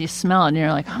 You smell it and you're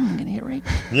like, I'm gonna get raped.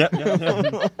 Yep.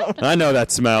 I know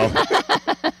that smell.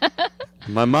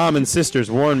 My mom and sisters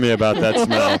warned me about that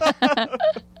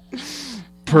smell.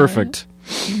 Perfect.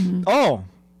 Oh,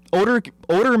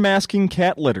 odor masking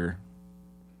cat litter.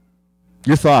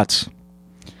 Your thoughts?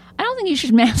 I don't think you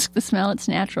should mask the smell. It's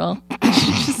natural. You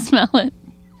should just smell it.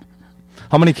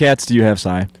 How many cats do you have,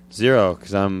 Cy? 0,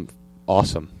 because I'm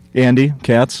awesome. Andy,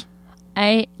 cats?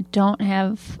 I don't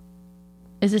have.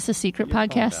 Is this a secret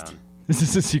podcast? Is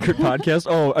this a secret podcast?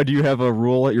 Oh, do you have a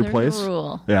rule at your There's place? a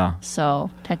rule. Yeah.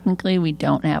 So technically, we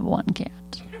don't have one cat.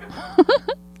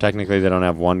 Technically, they don't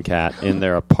have one cat in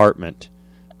their apartment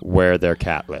where their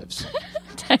cat lives.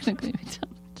 Technically, we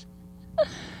don't.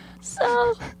 So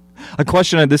so. A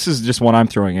question, this is just one I'm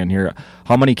throwing in here.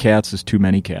 How many cats is too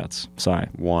many cats? Cy.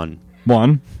 One.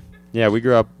 Yeah, we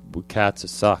grew up with cats that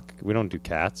suck. We don't do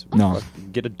cats. No.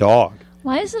 Get a dog.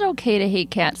 Why is it okay to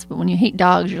hate cats, but when you hate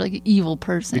dogs, you're like an evil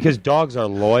person? Because dogs are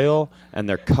loyal and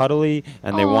they're cuddly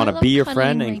and they Oh, want I to love be your cuddling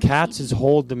friend. my And cats'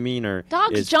 whole demeanor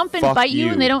Dogs is jump and fuck bite you,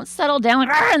 and they don't settle down,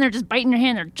 like, "Arr," and they're just biting your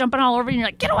hand. They're jumping all over you, and you're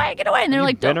like, get away, and they're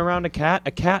like, been don't. around a cat?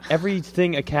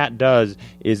 Everything a cat does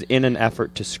is in an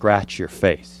effort to scratch your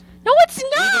face. No, it's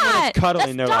not. it's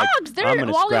cuddling, That's they're like, dogs. They're "I'm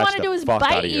gonna all they scratch want to the do is fuck out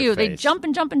bite of your you. They face." jump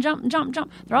and jump and jump and jump and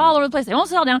jump. They're all over the place. They won't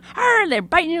settle down. Arr, they're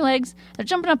biting your legs. They're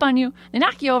jumping up on you. They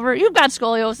knock you over. You've got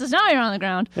scoliosis. Now you're on the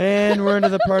ground. And we're into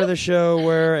the part of the show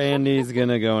where Andy's going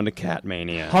to go into cat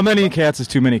mania. How many cats is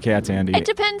too many cats, Andy? It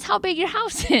depends how big your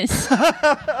house is.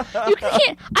 You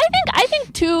can't. I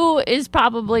think 2 is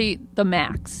probably the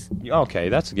max.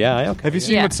 Okay, okay. Have you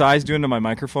seen Yeah. what Cy's doing to my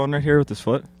microphone right here with his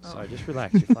foot? Sorry, just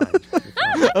relax. You're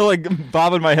fine. I'm like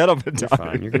bobbing my head up and You're down.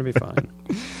 fine. You're going to be fine.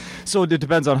 So it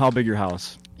depends on how big your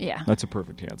house. Yeah. That's a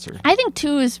perfect answer. I think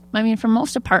 2 is. I mean, for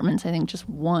most apartments, I think just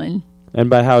 1. And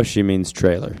by house, she means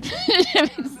trailer.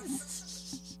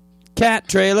 Cat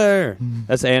Trailer.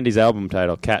 That's Andy's album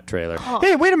title, Cat Trailer.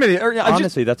 Hey, wait a minute.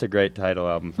 Honestly, that's a great title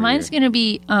album for Mine's you. gonna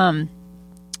be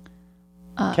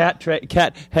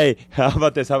Cat. Hey, how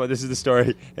about this? This is the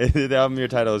story? The album, your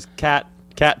title is Cat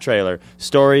Trailer.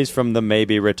 Stories from the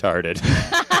Maybe Retarded.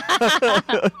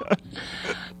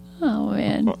 Oh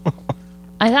man.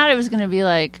 I thought it was gonna be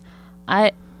like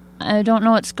I don't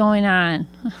know what's going on.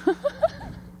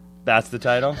 That's the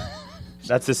title?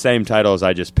 That's the same title as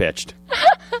I just pitched.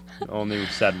 Only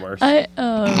said worse.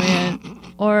 Oh man.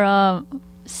 Or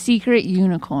secret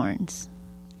unicorns.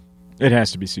 It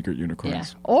has to be Secret Yeah.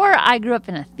 Unicorns. Or I grew up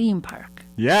in a theme park.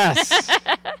 Yes.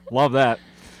 Love that.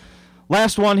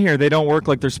 Last one here. They don't work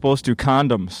like they're supposed to.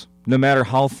 Condoms. No matter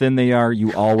how thin they are,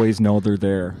 you always know they're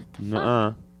there.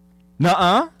 Nuh-uh.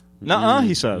 Nuh-uh? Nuh-uh,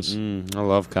 he says. I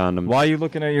love condoms. Why are you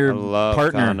looking at your I love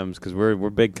partner? condoms because we're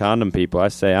big condom people. I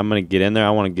say I'm going to get in there.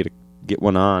 I want to get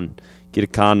one on. Get a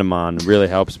condom on. It really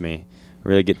helps me.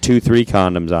 Really get 2-3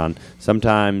 condoms on.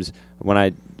 Sometimes when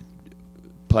I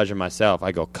pleasure myself,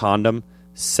 I go condom,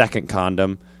 second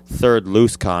condom, third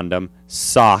loose condom,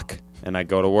 sock, and I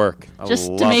go to work. Just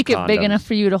to love make it big condoms. enough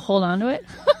for you to hold on to it.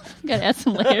 Gotta add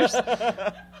some layers.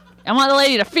 I want the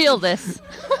lady to feel this.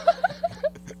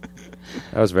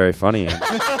 That was very funny. It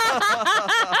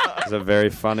was a very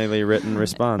funnily written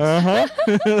response.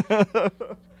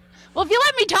 Well, if you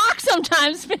let me talk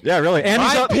sometimes. Yeah, really.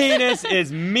 Andy's My up. penis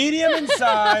is medium in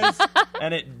size,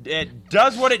 and it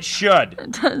does what it should.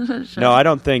 No, I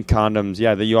don't think condoms.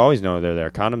 Yeah, you always know they're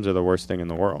there. Condoms are the worst thing in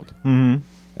the world. Mm-hmm.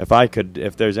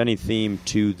 If there's any theme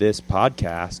to this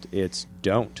podcast, it's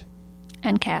don't.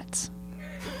 And cats.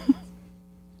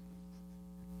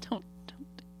 don't.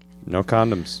 No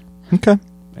condoms Okay.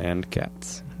 and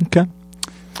cats. Okay.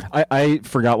 I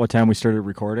forgot what time we started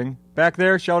recording. Back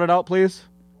there, shout it out, please.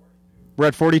 We're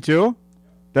at 42?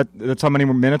 That's how many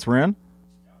more minutes we're in?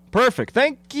 Perfect.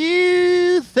 Thank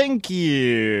you.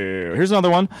 Here's another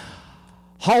one.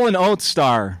 Hall & Oates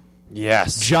star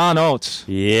Yes. John Oates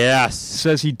Yes.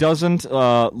 says he doesn't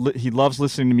he loves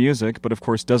listening to music, but of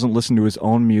course doesn't listen to his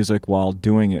own music while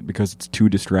doing it because it's too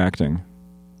distracting.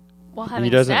 While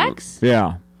having doesn't- sex?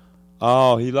 Yeah.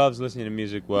 Oh, he loves listening to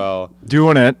music. Well,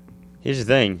 Doing it. here's the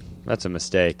thing. That's a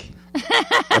mistake.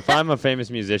 If I'm a famous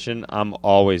musician, I'm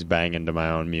always banging to my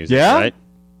own music. Yeah? Right?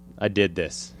 I did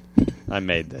this. I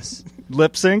made this.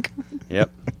 Lip sync Yep.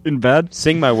 in bed.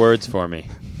 Sing my words for me.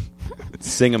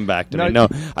 Sing them back to me. No,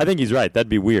 I think he's right. That'd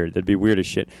be weird. That'd be weird as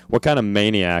shit. What kind of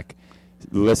maniac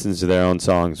listens to their own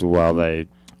songs while they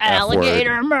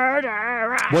Alligator F-word?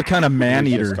 murder. What kind of man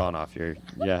You've eater? just gone off your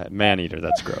man eater.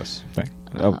 That's gross.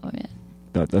 Oh, man.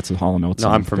 That's a Hall & Oates No,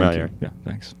 song. I'm Thank familiar. you. Yeah,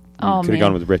 thanks. Oh, Could man. have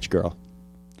gone with Rich Girl.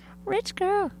 Rich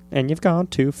girl. And you've gone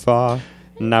too far.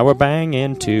 Now we're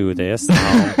banging to this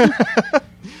song.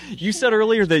 You said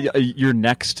earlier that your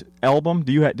next album.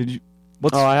 Did you?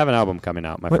 What's? Oh, I have an album coming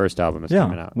out. My first album is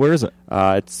coming out. Where is it?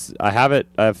 I have it.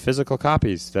 I have physical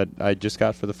copies that I just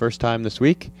got for the first time this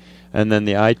week, and then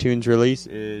the iTunes release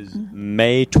is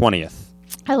May 20th.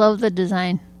 I love the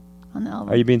design on the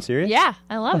album. Are you being serious? Yeah,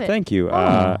 I love it. Thank you. Oh,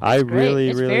 I it's great. really,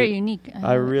 It's really, very unique.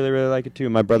 I really, really like it too.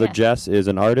 My brother Yeah. Jess is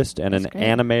an artist and an That's great.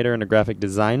 animator and a graphic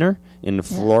designer in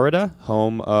Florida,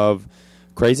 home of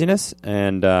Craziness,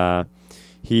 and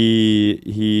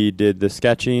he did the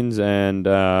sketchings, and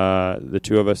the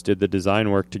two of us did the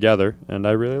design work together, and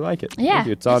I really like it. Yeah, Thank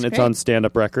you. It's on it's on great. Stand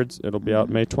Up Records. It'll be out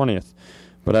May 20th.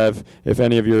 But if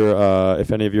any of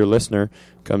your listener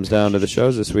comes down to the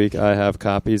shows this week, I have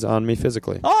copies on me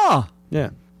physically. Ah, Yeah.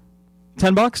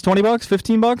 $10,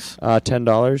 $20, $15?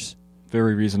 $10.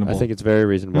 Very reasonable. I think it's very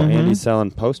reasonable. Andy's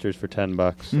selling posters for $10.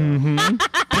 So. Mm-hmm.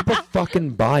 People fucking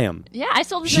buy them. Yeah, I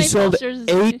sold as She many sold posters.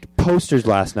 8 posters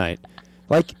last night.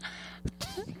 Like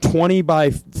 20 by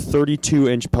 32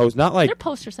 inch posters. Not like They're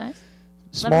poster size.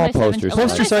 small 11 by 17. posters. 11 by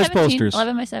Poster size 17. posters.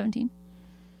 11 by 17.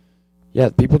 Yeah,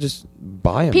 people just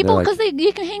buy them. People, They're because like,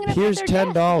 you can hang it up. here's at their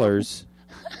desk. $10.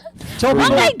 Tell One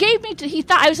people. guy gave me. He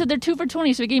thought I said they're 2 for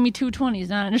 $20, so he gave me 2 20s.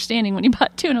 Not understanding when he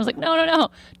bought 2, and I was like, no,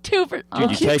 2 for.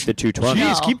 Dude, you take the 220.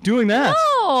 Jeez, No. keep doing that.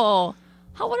 Oh,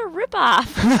 what a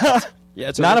ripoff! Yeah,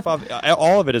 it's a Not a- ripoff.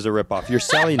 All of it is a ripoff. You're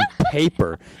selling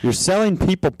paper. You're selling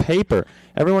people paper.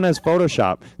 Everyone has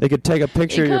Photoshop. They could take a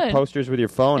picture of They your could. posters with your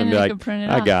phone and, And be then they like, could print it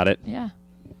I off. got it. Yeah,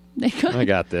 they could. I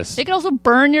got this. They could also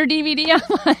burn your DVD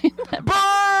online.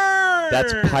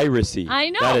 That's piracy. I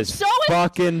know. That is So is-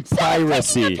 fucking So I'm taking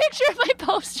piracy. a picture of my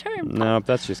poster. No,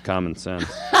 that's just common sense.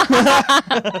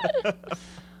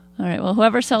 All right. Well,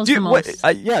 whoever sells the Dude, most.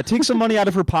 yeah, take some money out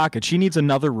of her pocket. She needs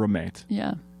another roommate.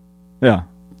 Yeah. Yeah.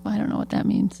 I don't know what that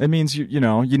means. It means you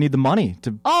need the money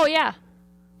to. Oh yeah.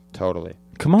 Totally.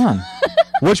 Come on.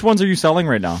 Which ones are you selling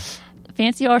right now?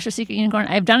 Fancy Horse or Secret Unicorn.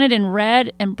 I've done it in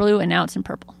red and blue, and now it's in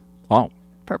purple. Oh.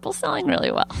 Purple's selling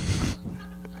really well.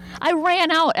 I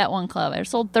ran out at one club. I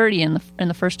sold 30 in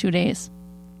the first 2 days.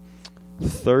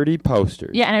 30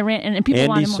 posters. Yeah, and I ran, and people Andy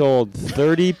wanted more. sold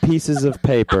 30 pieces of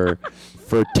paper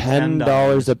for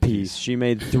 $10 a piece. She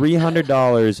made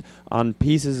 $300 on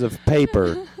pieces of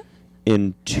paper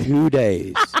in 2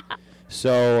 days.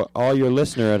 So, all your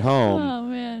listener at home, Oh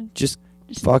man, just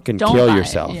fucking don't kill buy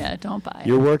yourself. It. Yeah, don't buy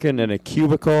You're working in a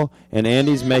cubicle, and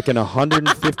Andy's making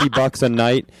 $150 a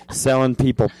night selling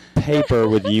people paper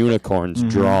with unicorns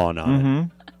drawn on it.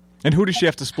 And who does she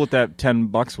have to split that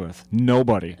 $10 with?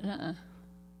 Nobody.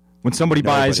 When somebody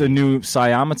buys a new Cy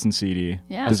Amundsen CD,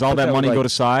 Yeah. does all Put that that money with, go like- to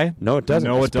Cy? No, it doesn't.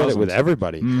 No, I it split doesn't. it with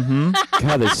everybody.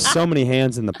 God, there's so many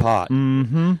hands in the pot.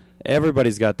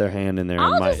 Everybody's got their hand in there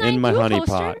I'll in design my you a honey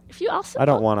poster. pot. If you also, I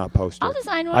don't want a poster. I'll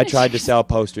design one. I tried to It's- sell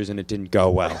posters and it didn't go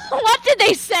well. What did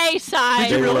they say, Cy?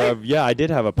 They were, yeah, I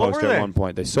did have a were poster they? at one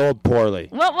point. They sold poorly.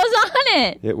 What was on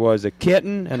it? It was a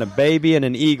kitten and a baby and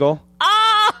an eagle.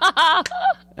 Ah!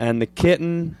 And the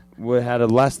kitten had a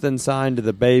less than sign to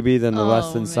the baby than the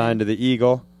less than man. sign to the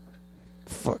eagle.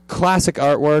 Classic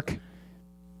artwork.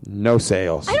 No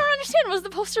sales. I don't understand. Was the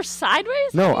poster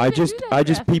sideways? No, How do you do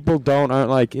that? people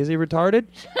aren't like, is he retarded?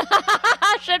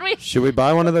 Should we? Should we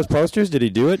buy one of those posters? Did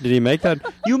he do it? Did he make that?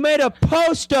 You made a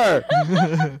poster!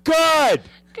 Good!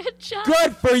 Good job.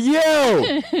 Good for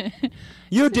you!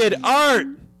 You did art!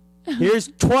 Here's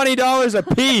 $20 a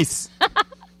piece!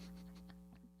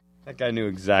 That guy knew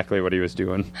exactly what he was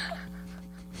doing.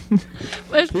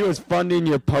 He was funding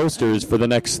your posters for the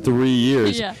next 3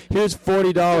 years. Yeah. Here's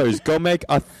 $40. Go make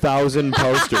 1,000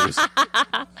 posters.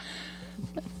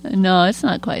 No, it's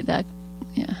not quite that.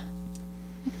 Yeah,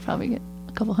 you could probably get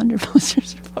a couple hundred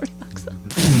posters for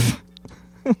 $40.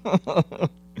 You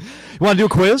want to do a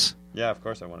quiz? Yeah, of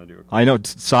course I want to do it. I know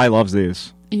Cy loves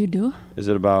these. You do? Is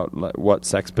it about what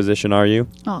sex position are you?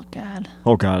 Oh God.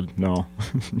 Oh God, no.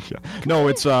 Yeah. No,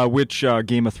 it's which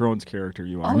Game of Thrones character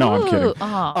you are. No, I'm kidding. Ooh,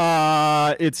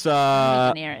 Oh, It's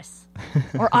Daenerys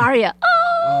or Arya.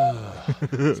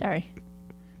 Oh, sorry.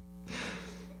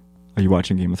 Are you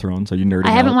watching Game of Thrones? Are you nerding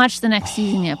I haven't out? watched the next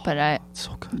season yet, but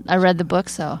So good. I read the book,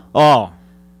 so Oh.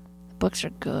 books are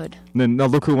good. Then now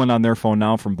look who went on their phone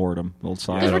now from boardom. Old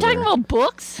Cy. Because we're over talking there. about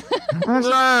books.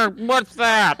 What's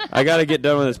that? I got to get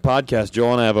done with this podcast.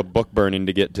 Joel and I have a book burning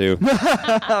to get to.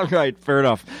 All right, fair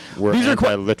enough. We're These are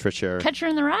anti-literature. Catcher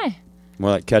in the Rye.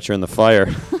 More like Catcher in the Fire.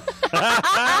 There's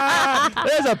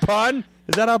a pun.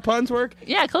 Is that how puns work?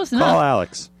 Yeah, close Call enough.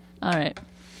 Alex. All right,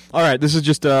 All right, this is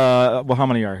just well, how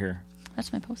many are here?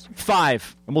 that's my poster.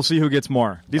 5, and we'll see who gets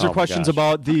more. These Oh are my questions gosh.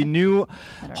 about the new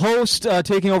host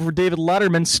taking over David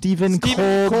Letterman, Stephen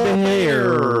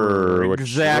Colbert. Which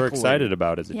Exactly. we're excited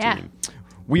about as a Yeah. team.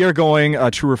 We are going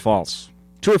true or false.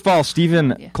 True or false?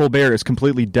 Stephen Yeah. Colbert is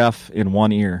completely deaf in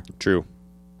one ear. True.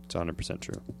 It's 100%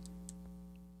 true.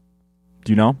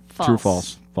 Do you know? False. True or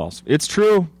false? False. It's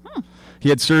true. He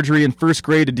had surgery in first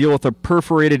grade to deal with a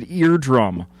perforated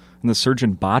eardrum, and the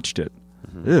surgeon botched it.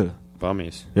 Ew.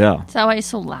 Bummies. Yeah. Is that why he's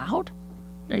so loud?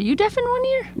 Are you deaf in one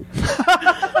ear?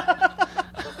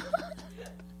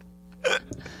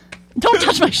 Don't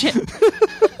touch my shit.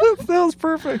 That was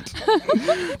perfect.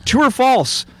 True or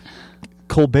false?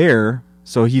 Colbert,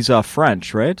 so he's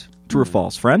French, right? True or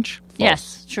false? French?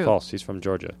 Yes, true. False. He's from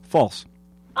Georgia. False.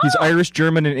 He's Irish,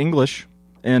 German, and English,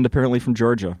 and apparently from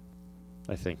Georgia.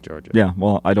 I think Georgia. Yeah,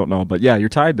 well, I don't know, but yeah, you're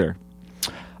tied there.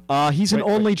 He's an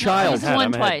only I child. was won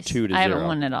I'm ahead twice. 2-0. I haven't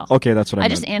won at all. Okay, that's what I I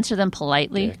meant. just answer them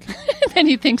politely. Then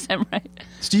he thinks I'm right.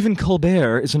 Stephen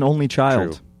Colbert is an only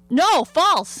child. True. No,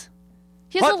 false.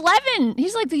 He's What? 11.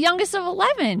 He's like the youngest of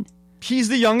 11. He's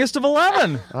the youngest of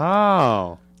 11.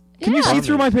 Oh. Can you Yeah. see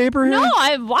through my paper here? No,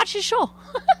 I watch his show.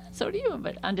 So do you,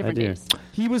 but on different do. days.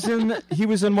 He was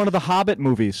in one of the Hobbit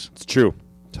movies. It's true.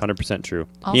 It's 100% true.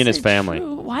 I'll He and his say family.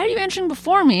 true. Why are you answering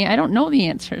before me? I don't know the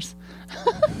answers.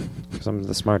 Because I'm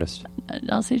the smartest.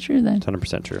 I'll say true then. It's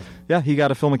 100% true. Yeah, he got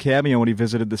to film a cameo when he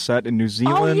visited the set in New Oh,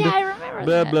 Zealand. yeah, I remember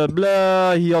Blah, that. blah,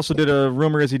 blah. He also did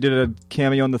rumor is he did a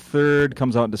cameo on the 3rd.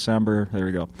 Comes out in December. There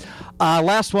we go.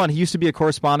 Last one. He used to be a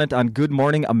correspondent on Good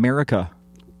Morning America.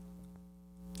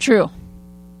 True.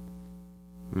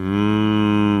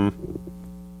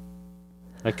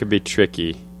 That could be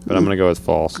tricky, but I'm going to go with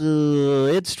false.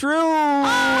 It's true.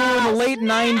 In the late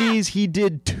 90s, he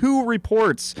did 2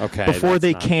 reports Okay, before that's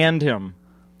they not- canned him.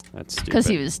 That's stupid. Because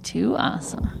he was too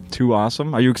awesome. Too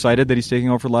awesome. Are you excited that he's taking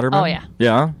over for Letterman? Oh, yeah.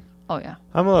 Yeah? Oh, yeah.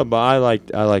 I'm a little. I like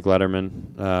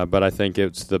Letterman, but I think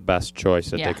it's the best choice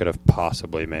that Yeah. they could have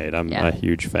possibly made. I'm Yeah. a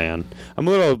huge fan. I'm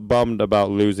a little bummed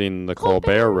about losing the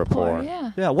Colbert Report.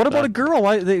 Yeah. Yeah. What about a girl?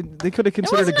 Why they could have It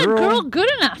considered wasn't a girl? good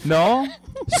enough. No?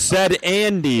 Said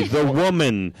Andy, the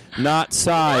woman, not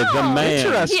Cy, the No. man.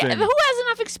 Interesting. Yeah, who has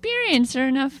enough experience or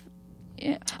enough?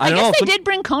 Yeah. I I don't guess know, they some- did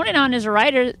bring Conan on as a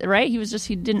writer, right? He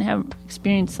didn't have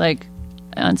experience like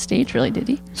on stage, really, did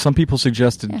he? Some people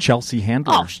suggested Chelsea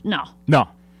Handler. Oh no. No.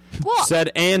 Well, Said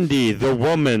Andy, the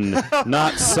woman,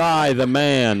 not Cy, the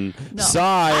man. No.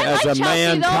 Cy, I as like a Chelsea,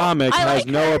 man though. comic, I has like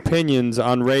no her. opinions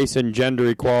on race and gender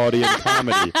equality in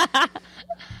comedy.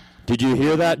 Did you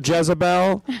hear that,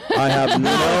 Jezebel? I have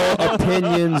no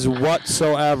opinions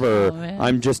whatsoever. Oh, man.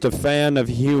 I'm just a fan of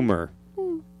humor.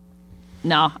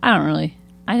 no, I don't really.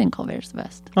 I think Colbert's the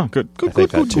best. Oh, good. Good, I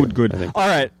think good, that too. good, good, I good. think- All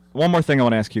right. One more thing I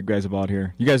want to ask you guys about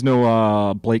here. You guys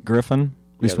know Blake Griffin?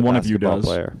 At least Yeah, the one of you basketball does.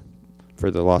 Player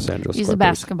for the Los Angeles He's Clippers. a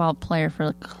basketball player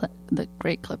for the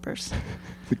Great Clippers.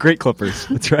 The Great Clippers.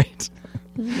 That's right.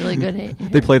 He's really good at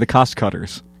They play the Cost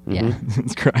Cutters. Yeah.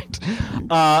 That's correct.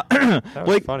 That was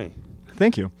Blake, funny.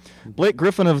 thank you. Blake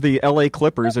Griffin of the L.A.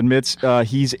 Clippers admits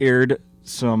he's aired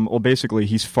some. Well, basically,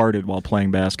 he's farted while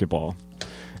playing basketball.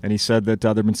 And he said that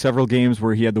there have been several games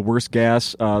where he had the worst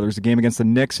gas. There was a game against the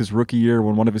Knicks his rookie year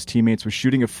when one of his teammates was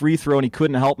shooting a free throw and he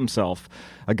couldn't help himself.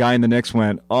 A guy in the Knicks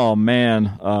went, "Oh,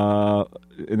 man."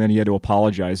 And then he had to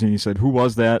apologize. And he said, "Who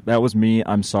was that? That was me.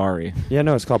 I'm sorry." Yeah,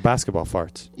 no, it's called basketball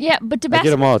farts. Yeah, but to I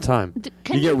get them all the time.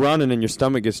 can You get you- running and your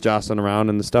stomach gets jostling around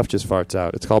and the stuff just farts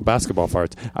out. It's called basketball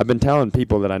farts. I've been telling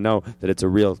people that I know that it's a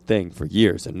real thing for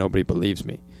years and nobody believes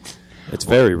me. It's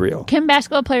very real. Can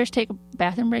basketball players take a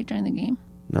bathroom break during the game?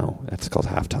 No, that's called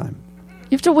halftime.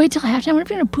 You have to wait till halftime. What if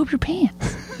you're gonna poop your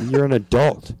pants? You're an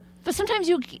adult. But sometimes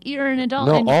you're an adult.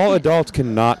 No, and all adults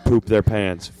cannot poop their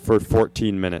pants for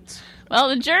 14 minutes. Well,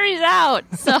 the jury's out,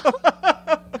 so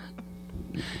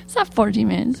it's not 14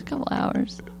 minutes. A couple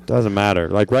hours. Doesn't matter.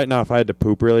 Like right now, if I had to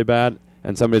poop really bad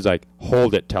and somebody's like,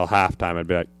 hold it till halftime, I'd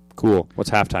be like, cool. What's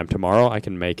halftime? Tomorrow? I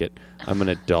can make it. I'm an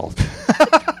adult.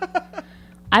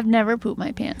 I've never pooped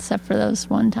my pants except for those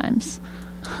one times.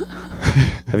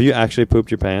 Have you actually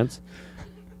pooped your pants?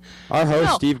 Our host,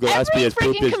 No, Steve Gillespie, every has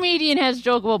pooped freaking his... comedian has a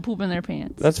joke about pooping their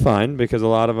pants. That's fine, because a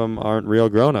lot of them aren't real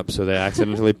grown-ups, so they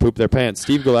accidentally poop their pants.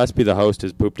 Steve Gillespie, the host,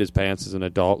 has pooped his pants as an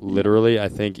adult, literally, I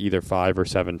think, either 5 or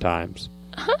 7 times.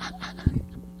 How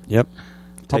Yep.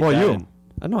 Take about that you? in.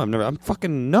 I know,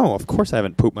 no, of course I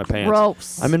haven't pooped my pants.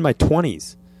 Gross. I'm in my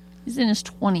 20s. He's in his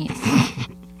 20s.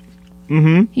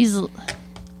 Mm-hmm. He's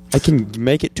I can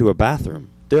make it to a bathroom.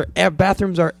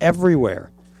 Bathrooms are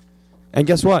everywhere. And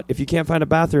guess what? If you can't find a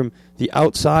bathroom, the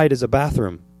outside is a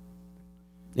bathroom.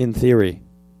 In theory.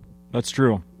 That's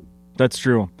true. That's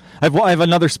true. I have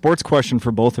another sports question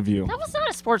for both of you. that was not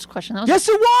a sports question. That was Yes,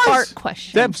 a it was. fart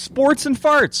question. That sports and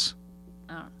farts.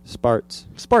 Sparts.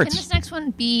 Can Sparts. this next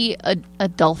one be a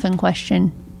dolphin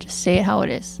question? Just say it how it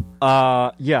is.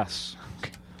 Yes.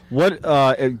 What,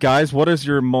 guys? What is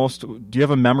your most? Do you have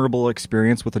a memorable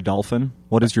experience with a dolphin?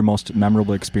 What is your most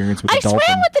memorable experience with a I dolphin?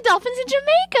 swam with the dolphins in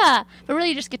Jamaica, but really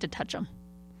you just get to touch them.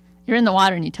 You're in the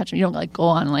water and you touch them. You don't like go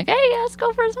on like, hey, let's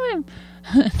go for a swim.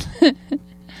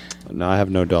 No, I have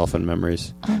no dolphin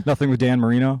memories. Nothing with Dan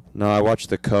Marino. No, I watched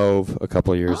The Cove a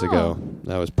couple of years Oh. ago.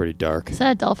 That was pretty dark. Is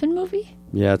that a dolphin movie?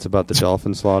 Yeah, it's about the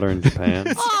dolphin slaughter in Japan.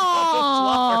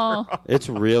 Oh, It's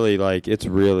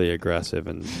really aggressive,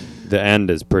 and the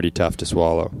end is pretty tough to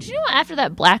swallow. did you know after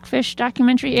that Blackfish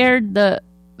documentary aired, the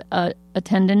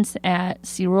attendance at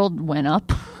SeaWorld went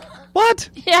up? What?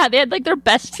 Yeah, they had like their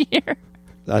best year.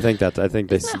 I think they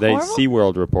Isn't that horrible?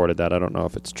 SeaWorld reported that. I don't know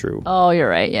if it's true. Oh, you're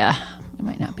right. Yeah, it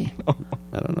might not be.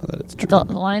 I don't know that it's true. The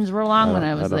lines were long when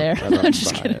I was there. I'm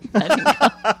just buy kidding.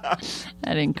 I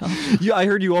didn't go. Yeah, I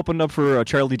heard you opened up for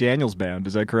Charlie Daniels Band.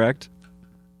 Is that correct?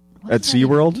 What At does that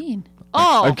even SeaWorld? mean?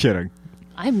 Oh, I'm kidding.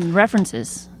 I'm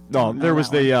references. No, there was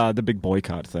that the big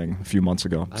boycott thing a few months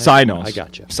ago. Sinos. I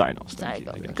got you. Sinos.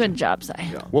 Good job, Si.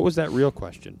 What was that real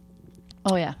question?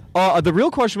 Oh yeah. The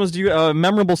real question was, do you a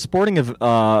memorable sporting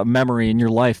memory in your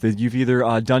life that you've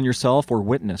either done yourself or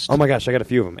witnessed? Oh my gosh, I got a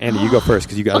few of them. Andy, you go first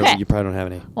because you Okay. you probably don't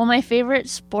have any. Well, my favorite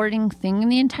sporting thing in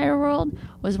the entire world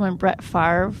was when Brett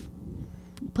Favre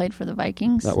played for the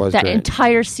Vikings. That was great.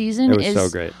 entire season It was is so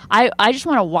great. I just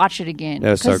want to watch it again. It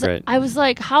was so 'Cause great. I was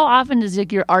like, how often does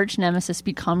your arch nemesis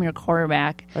become your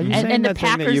quarterback? Are you and saying the that thing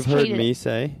Packers that you've heard hated me it.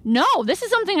 say? No, this is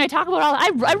something I talk about all.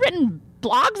 I've written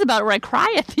blogs about it where I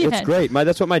cry at the It's end. great.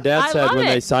 That's what my dad I said love when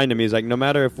they it. signed him. He's like, no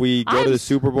matter if we go to the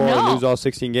Super Bowl and no. lose all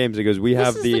 16 games, he goes, we This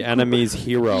have is the the enemy's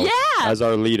hero Yeah. as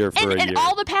our leader for a And year.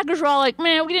 all the Packers were all like,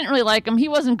 man, we didn't really like him. He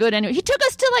wasn't good anyway. He took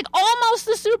us to like almost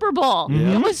the Super Bowl.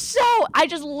 Yeah. It was so. I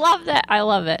just love that. I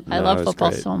love it. I No, love it was football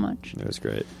great. so much. It was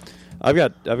great. I've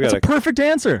got That's a perfect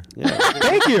answer. yeah.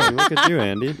 Thank you. Look at you,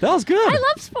 Andy. That was good. I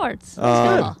love sports. It's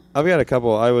cool. I've got a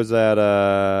couple. I was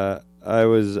at.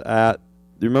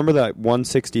 Do you remember that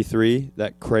 163?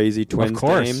 That crazy Twins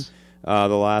course. game. The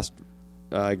last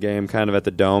game, kind of at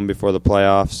the Dome before the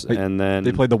playoffs, and then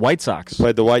They played the White Sox.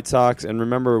 played the White Sox. And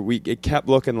remember, it kept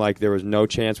looking like there was no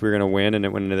chance we were going to win, and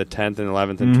it went into the 10th and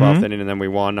 11th and 12th inning, and then we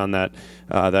won on that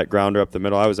grounder up the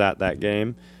middle. I was at that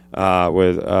game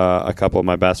with a couple of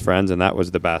my best friends, and that was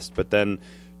the best. But then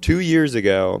 2 years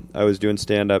ago, I was doing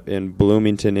stand-up in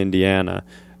Bloomington, Indiana,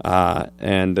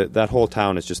 and that whole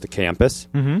town is just a campus,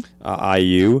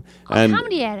 IU. And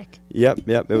Comedy Attic. Yep.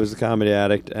 It was the Comedy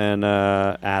Addict and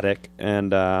Attic,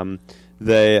 and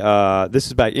this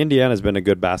is back. Indiana's been a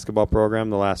good basketball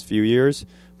program the last few years,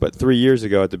 but 3 years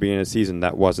ago at the beginning of the season,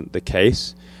 that wasn't the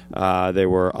case. They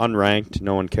were unranked.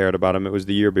 No one cared about them. It was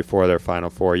the year before their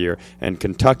Final Four year, and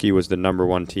Kentucky was the number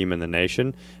one team in the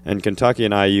nation. And Kentucky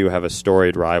and IU have a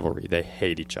storied rivalry. They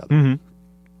hate each other,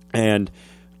 and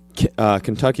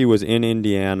Kentucky was in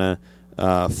Indiana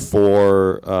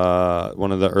for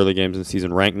one of the early games in the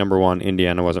season, ranked number one.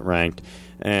 Indiana wasn't ranked.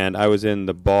 And I was in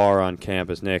the bar on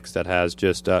campus, Nick's, that has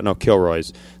just,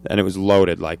 Kilroy's, and it was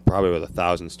loaded, like probably with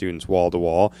 1,000 students wall to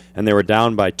wall. And they were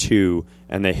down by 2,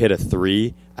 and they hit a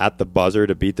 3 at the buzzer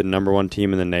to beat the number one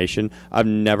team in the nation. I've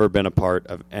never been a part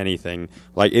of anything.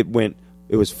 Like, it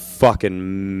was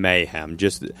fucking mayhem.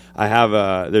 Just I have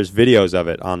there's videos of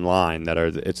it online that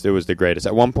it was the greatest.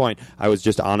 At one point, I was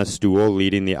just on a stool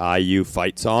leading the IU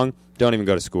fight song. Don't even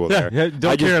go to school there. Yeah,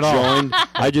 don't care at all.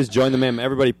 I just joined the man.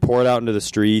 Everybody poured out into the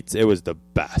streets. It was the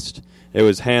best. It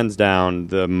was hands down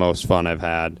the most fun I've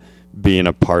had being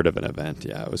a part of an event.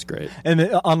 Yeah, it was great. And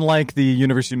unlike the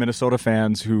University of Minnesota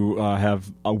fans who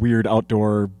have a weird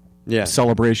outdoor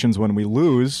celebrations when we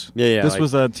lose, this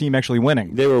was a team actually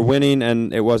winning. They were winning,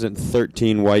 and it wasn't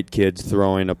 13 white kids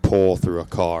throwing a pole through a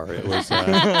car. It was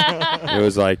it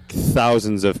was like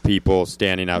thousands of people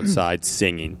standing outside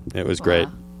singing. It was great.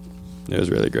 It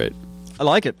was really great. I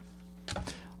like it.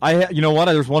 You know what?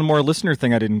 There's one more listener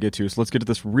thing I didn't get to, so let's get to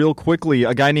this real quickly.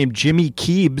 A guy named Jimmy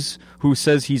Keebs, who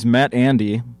says he's met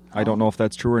Andy. I don't know if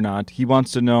that's true or not. He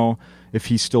wants to know if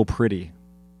he's still pretty.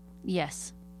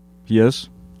 Yes, He is?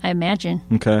 I imagine.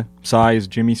 Okay. Sai, is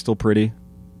Jimmy still pretty?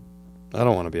 I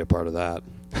don't want to be a part of that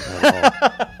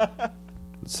at all.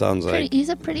 It sounds like He's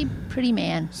a pretty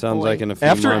man. sounds boy. like in a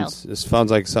few months. It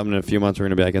sounds like something in a few months we're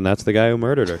going to be like, and that's the guy who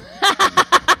murdered her.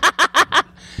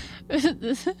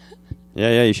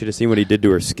 Yeah, you should have seen what he did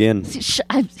to her skin.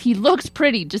 He looks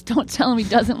pretty. Just don't tell him he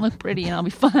doesn't look pretty, and I'll be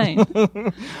fine.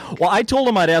 Well, I told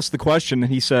him I'd ask the question, and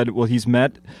he said, well, he's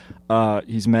met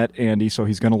Andy, so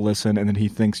he's going to listen, and then he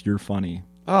thinks you're funny.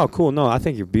 Oh, cool. No, I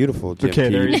think you're beautiful, Jim. Okay,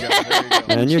 there Keebs. you go. There you go.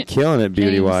 Man, you're killing it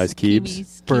beauty-wise,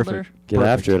 Keebs. Perfect. Get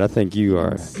after it. I think you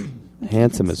are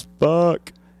handsome as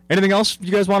fuck. Anything else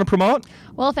you guys want to promote?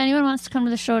 Well, if anyone wants to come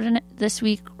to the show this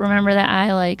week, remember that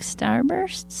I like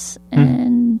Starbursts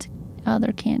and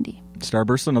other candy.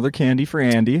 Starburst, another candy for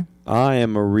Andy. I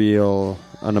am an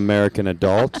American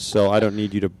adult, so I don't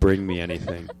need you to bring me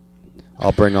anything.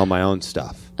 I'll bring all my own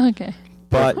stuff. Okay.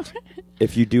 But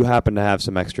if you do happen to have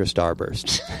some extra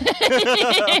Starburst,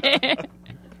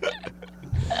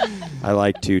 I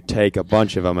like to take a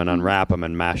bunch of them and unwrap them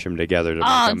and mash them together to make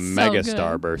a it's so mega good.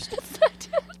 Starburst.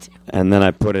 And then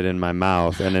I put it in my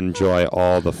mouth and enjoy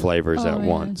all the flavors at man.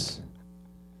 once.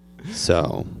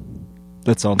 So,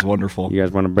 That sounds wonderful. you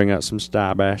guys want to bring out some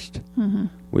Starburst? Mm-hmm.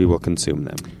 We will consume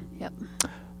them. Yep.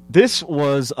 This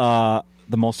was the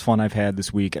most fun I've had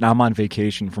this week, and I'm on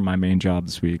vacation from my main job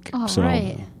this week. All so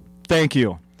right. thank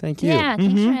you. Thank you. Yeah,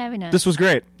 thanks for having us. This was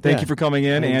great. Thank Yeah. you for coming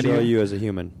in, I Andy. enjoy you as a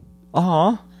human.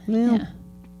 Uh-huh. Yeah.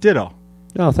 Ditto.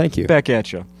 Oh, thank you. Back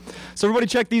at you. So everybody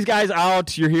check these guys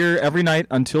out. You're here every night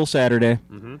until Saturday.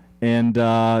 And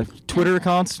Twitter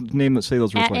accounts, say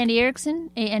those real At quick. Andy Erickson,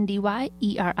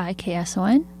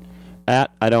 ANDYERIKSON.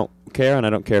 At I don't care, and I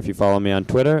don't care if you follow me on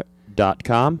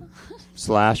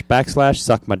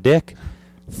Twitter.com//suck-my-dick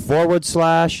 /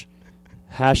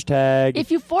 hashtag If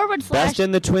you forward slash best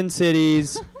in the Twin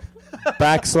Cities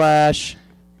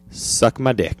 / suck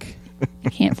my dick. you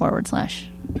can't forward slash.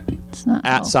 It's not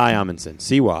At how- Cy Amundsen, not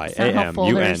how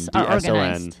folders are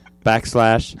CYAMUNDSON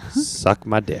organized. / suck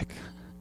my dick.